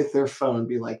sitting there with their phone,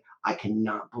 be like, I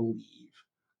cannot believe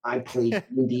I played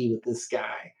D&D with this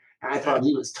guy. And I thought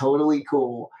he was totally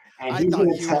cool. And I he's thought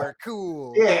going to you tell, were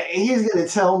cool. yeah, he's going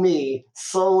to tell me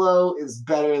Solo is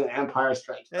better than Empire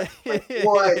Strikes Back. Like,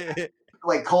 what?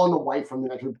 Like calling the wife from the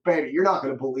next room, baby, you're not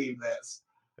going to believe this.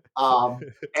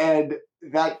 And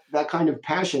that kind of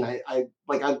passion, I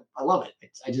love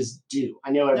it. I just do.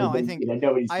 I know No, I everybody, think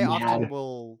nobody's I often mad.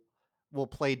 will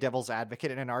play devil's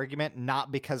advocate in an argument,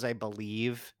 not because I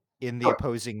believe in the Sure.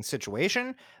 opposing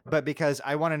situation, but because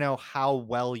I want to know how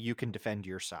well you can defend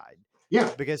your side.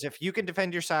 Yeah. Because if you can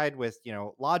defend your side with,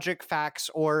 logic, facts,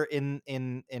 or in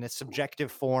a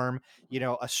subjective form,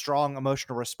 a strong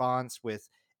emotional response with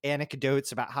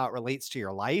anecdotes about how it relates to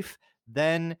your life,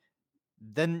 then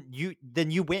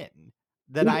you win.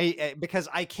 Then Yeah. because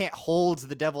I can't hold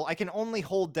I can only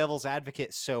hold devil's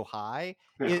advocate so high,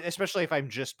 Yeah. especially if I'm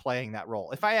just playing that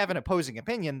role. If I have an opposing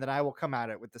opinion, then I will come at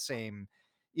it with the same,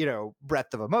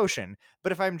 breadth of emotion.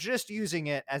 But if I'm just using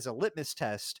it as a litmus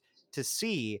test to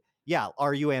see, yeah,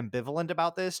 are you ambivalent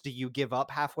about this? Do you give up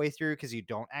halfway through because you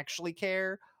don't actually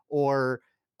care? Or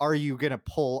are you going to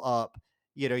pull up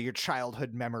your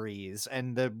childhood memories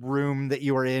and the room that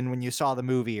you were in when you saw the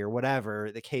movie or whatever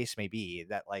the case may be?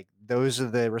 That, like, those are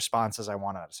the responses I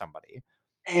want out of somebody.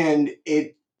 And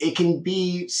it can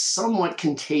be somewhat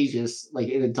contagious, like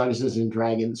in a Dungeons and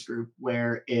Dragons group,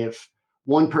 where if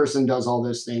one person does all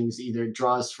those things, either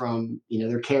draws from,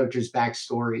 their character's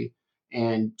backstory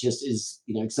and just is,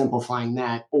 exemplifying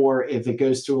that, or if it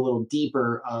goes to a little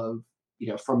deeper of,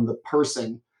 from the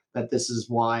person, that this is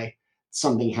why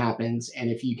something happens. And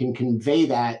if you can convey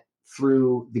that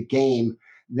through the game,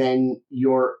 then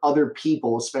your other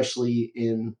people, especially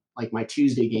in like my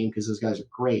Tuesday game, because those guys are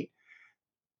great,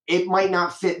 it might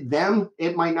not fit them,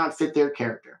 it might not fit their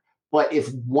character. But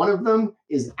if one of them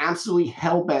is absolutely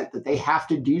hell bent that they have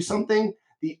to do something,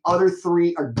 the other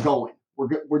three are going.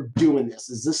 We're doing this.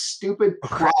 Is this stupid?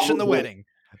 Crashing the wedding.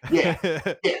 Yeah.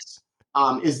 Yes.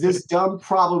 Is this dumb?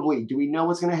 Probably. Do we know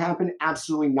what's going to happen?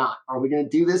 Absolutely not. Are we going to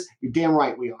do this? You're damn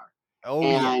right we are. Oh,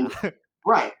 and, yeah.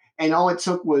 Right. And all it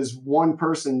took was one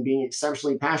person being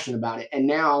exceptionally passionate about it. And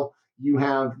now you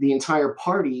have the entire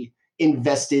party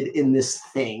invested in this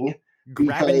thing.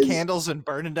 Grabbing candles and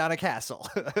burning down a castle.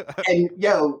 And,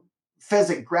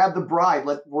 Fezzik, grab the bride.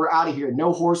 We're out of here.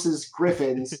 No horses,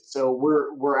 griffins. So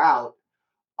we're out.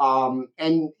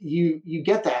 And you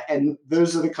get that. And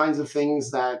those are the kinds of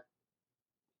things that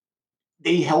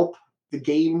they help the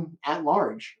game at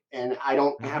large. And I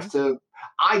don't have to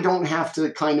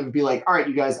kind of be like, all right,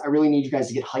 you guys, I really need you guys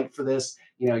to get hyped for this.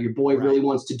 Your boy really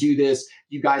wants to do this.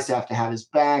 You guys have to have his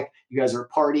back. You guys are a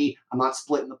party. I'm not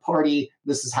splitting the party.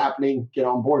 This is happening. Get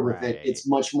on board with it. It's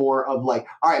much more of like,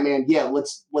 all right, man, yeah,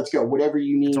 let's go. Whatever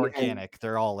you need. It's organic.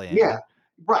 They're all in. Yeah.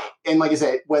 Right. And like I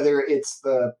said, whether it's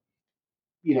the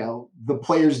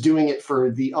players doing it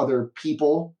for the other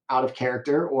people out of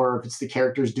character, or if it's the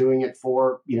characters doing it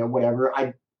for, whatever,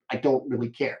 I don't really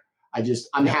care.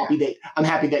 I'm happy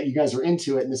that you guys are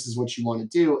into it and this is what you want to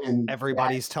do. And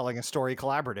everybody's telling a story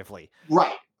collaboratively.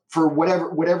 Right. For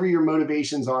whatever your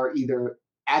motivations are, either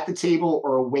at the table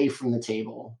or away from the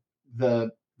table,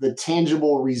 the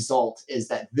tangible result is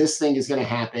that this thing is going to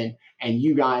happen and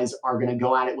you guys are going to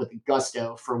go at it with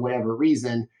gusto for whatever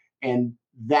reason. And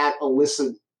that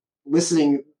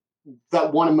eliciting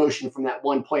that one emotion from that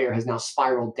one player has now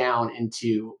spiraled down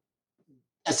into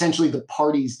essentially the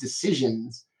party's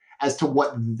decisions as to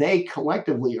what they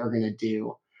collectively are going to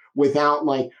do, without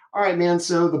like, all right, man,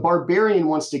 so the barbarian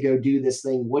wants to go do this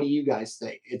thing. What do you guys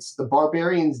think? It's the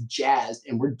barbarian's jazzed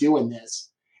and we're doing this.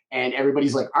 And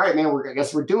everybody's like, all right, man, I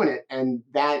guess we're doing it. And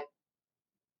that,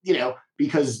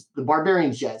 because the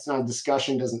barbarian's jazzed, it's not a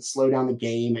discussion, doesn't slow down the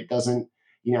game. It doesn't,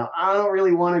 I don't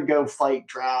really want to go fight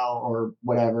Drow or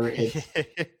whatever.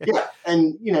 Yeah.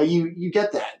 And, you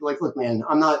get that. Like, look, man,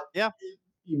 I'm not. Yeah.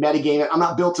 You metagame it. I'm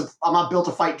not built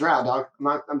to fight Drow, dog.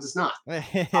 I'm just not.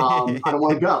 I don't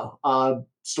want to go.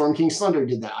 Storm King Slender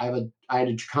did that. I had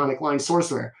a Draconic Line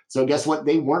sorcerer. So guess what?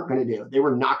 They weren't going to do. They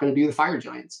were not going to do the Fire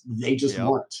Giants. They just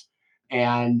weren't.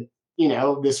 And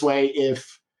this way,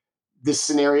 if this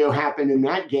scenario happened in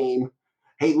that game,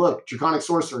 hey, look, Draconic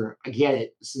Sorcerer, I get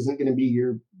it. This isn't going to be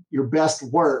your best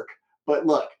work, but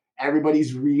look,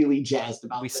 everybody's really jazzed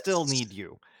about this. We still need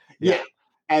you. Yeah.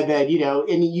 And then,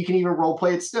 and you can even role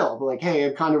play it still. But like, hey,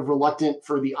 I'm kind of reluctant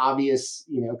for the obvious,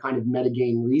 kind of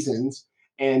metagame reasons.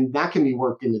 And that can be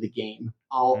worked into the game.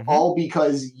 All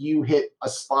because you hit a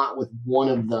spot with one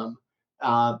of them,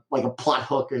 like a plot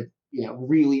hook,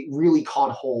 really, really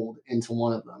caught hold into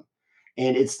one of them.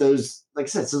 And it's those, like I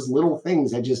said, it's those little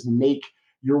things that just make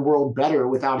your world better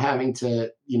without having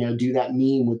to, do that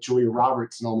meme with Julia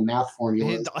Roberts and all the math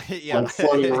formulas like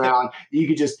floating around. You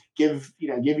could just give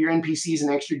your NPCs an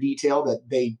extra detail that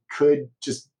they could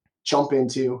just jump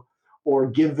into,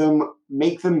 or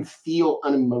make them feel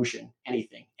an emotion,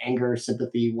 anything, anger,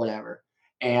 sympathy, whatever.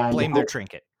 And blame their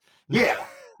trinket. Yeah.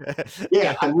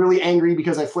 Yeah. I'm really angry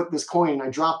because I flipped this coin and I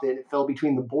dropped it. It fell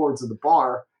between the boards of the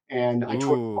bar. And I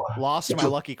lost my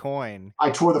lucky coin. I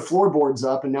tore the floorboards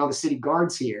up, and now the city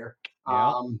guard's here.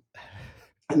 Yep.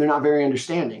 And they're not very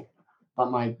understanding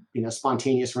about my,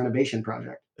 spontaneous renovation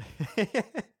project.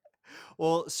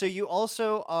 Well, so you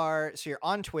also you're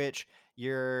on Twitch.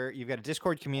 You've got a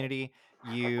Discord community.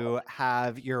 You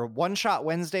have your One-Shot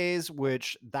Wednesdays,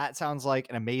 which that sounds like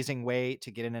an amazing way to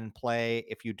get in and play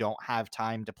if you don't have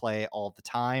time to play all the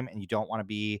time and you don't want to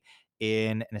be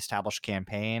in an established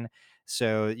campaign.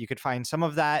 So you could find some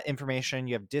of that information.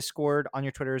 You have Discord on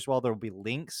your Twitter as well. There will be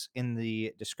links in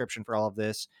the description for all of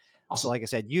this. Also, like I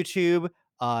said, YouTube,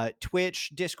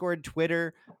 Twitch, Discord,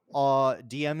 Twitter,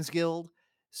 DMs Guild.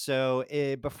 So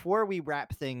before we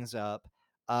wrap things up,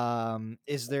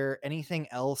 is there anything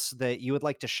else that you would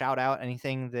like to shout out?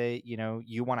 Anything that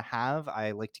you want to have?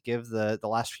 I like to give the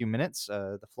last few minutes.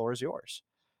 The floor is yours.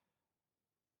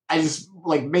 I just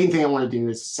main thing I want to do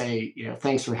is say,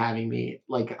 thanks for having me.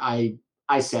 Like I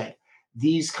said,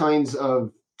 these kinds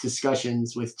of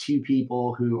discussions with two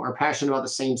people who are passionate about the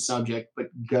same subject, but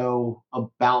go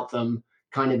about them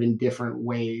kind of in different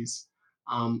ways,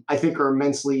 I think are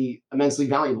immensely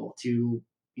valuable to,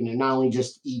 not only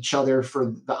just each other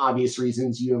for the obvious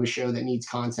reasons. You have a show that needs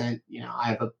content. I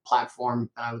have a platform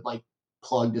that I would like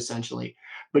plugged essentially,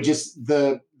 but just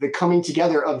the coming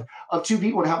together of two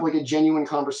people to have like a genuine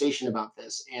conversation about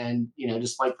this. And,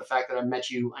 despite the fact that I met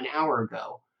you an hour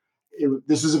ago,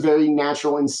 this was a very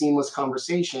natural and seamless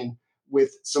conversation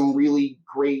with some really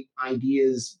great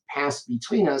ideas passed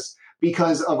between us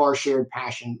because of our shared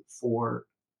passion for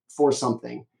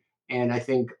something. And I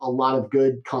think a lot of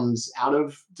good comes out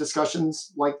of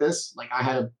discussions like this. Like I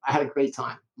had a great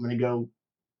time. I'm going to go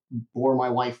bore my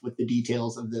wife with the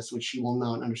details of this, which she will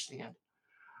not understand.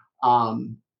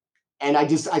 Um, and I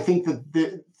think that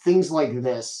the things like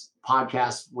this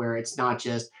podcast, where it's not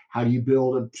just how do you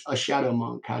build a shadow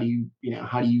monk, how do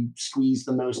you squeeze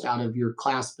the most out of your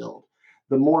class build,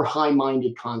 the more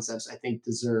high-minded concepts I think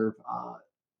deserve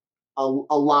a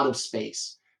lot of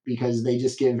space, because they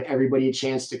just give everybody a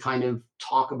chance to kind of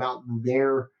talk about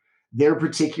their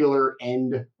particular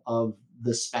end of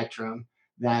the spectrum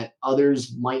that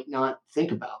others might not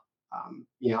think about.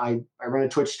 I run a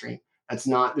Twitch stream. There's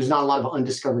not a lot of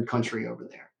undiscovered country over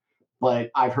there, but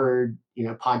I've heard,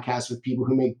 podcasts with people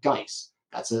who make dice.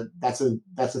 That's a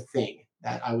thing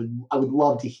that I would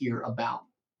love to hear about,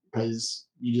 because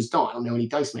I don't know any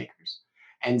dice makers.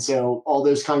 And so all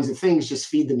those kinds of things just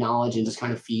feed the knowledge and just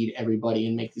kind of feed everybody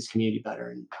and make this community better.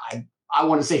 And I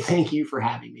want to say thank you for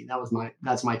having me.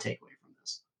 That's my takeaway from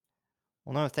this.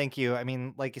 Well, no, thank you. I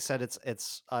mean, like you said,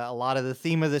 it's a lot of the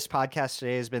theme of this podcast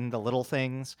today has been the little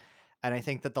things. And I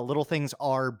think that the little things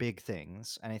are big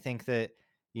things. And I think that,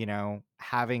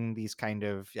 having these kind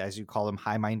of, as you call them,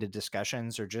 high-minded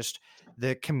discussions, or just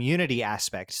the community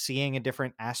aspect, seeing a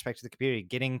different aspect of the community,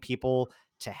 getting people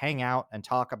to hang out and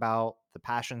talk about the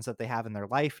passions that they have in their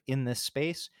life in this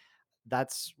space.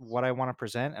 That's what I want to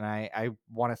present. And I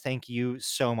want to thank you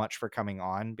so much for coming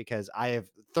on, because I have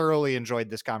thoroughly enjoyed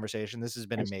this conversation. This has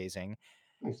been amazing.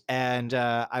 And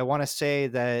I want to say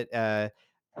that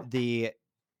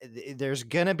there's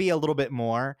going to be a little bit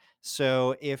more.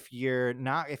 So if you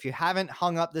haven't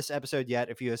hung up this episode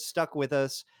yet, if you have stuck with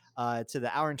us to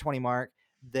the hour and 20 mark,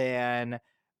 then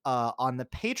on the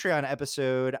Patreon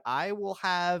episode, I will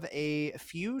have a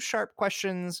few sharp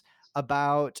questions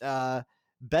about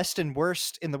best and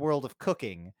worst in the world of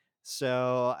cooking.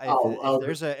 So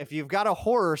if you've got a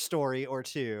horror story or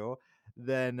two,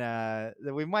 then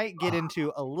we might get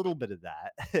into a little bit of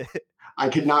that. I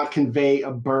could not convey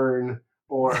a burn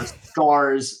or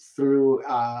scars through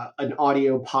an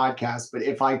audio podcast, but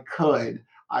if I could,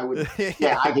 I would.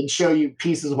 Yeah, I can show you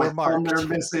pieces of my thumb that are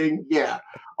missing. Yeah,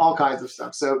 all kinds of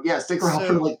stuff. So yeah, stick around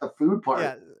for like the food part.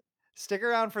 Yeah, stick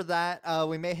around for that.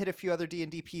 We may hit a few other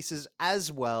D&D pieces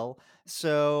as well.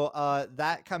 So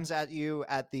that comes at you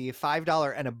at the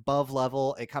 $5 and above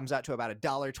level. It comes out to about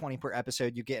 $1.20 per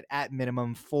episode. You get at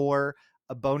minimum 4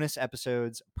 bonus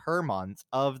episodes per month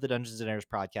of the Dungeons and Dinners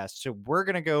podcast. So we're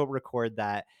going to go record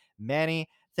that. Manny,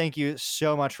 thank you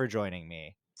so much for joining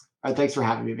me. All right, thanks for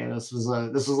having me, man. This was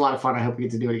a lot of fun. I hope we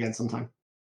get to do it again sometime.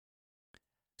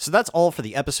 So that's all for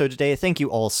the episode today. Thank you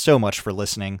all so much for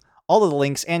listening. All of the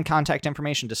links and contact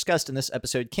information discussed in this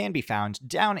episode can be found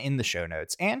down in the show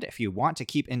notes. And if you want to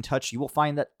keep in touch, you will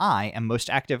find that I am most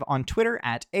active on Twitter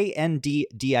at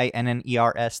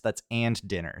ANDDINNERS. That's And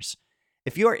Dinners.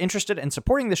 If you are interested in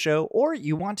supporting the show, or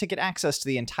you want to get access to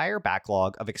the entire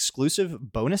backlog of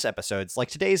exclusive bonus episodes like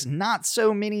today's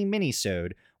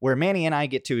not-so-mini-mini-sode, where Manny and I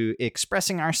get to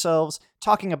expressing ourselves,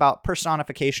 talking about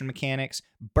personification mechanics,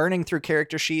 burning through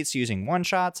character sheets using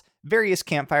one-shots, various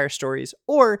campfire stories,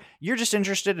 or you're just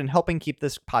interested in helping keep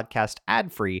this podcast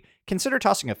ad-free, consider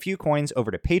tossing a few coins over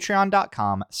to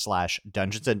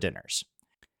patreon.com/Dungeons and Dinners.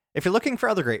 If you're looking for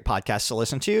other great podcasts to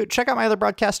listen to, check out my other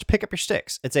broadcast, Pick Up Your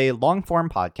Sticks. It's a long-form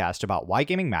podcast about why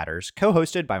gaming matters,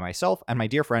 co-hosted by myself and my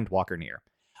dear friend Walker Neer.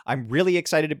 I'm really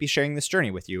excited to be sharing this journey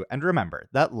with you, and remember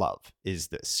that love is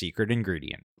the secret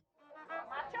ingredient.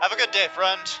 Have a good day,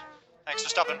 friend. Thanks for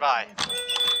stopping by.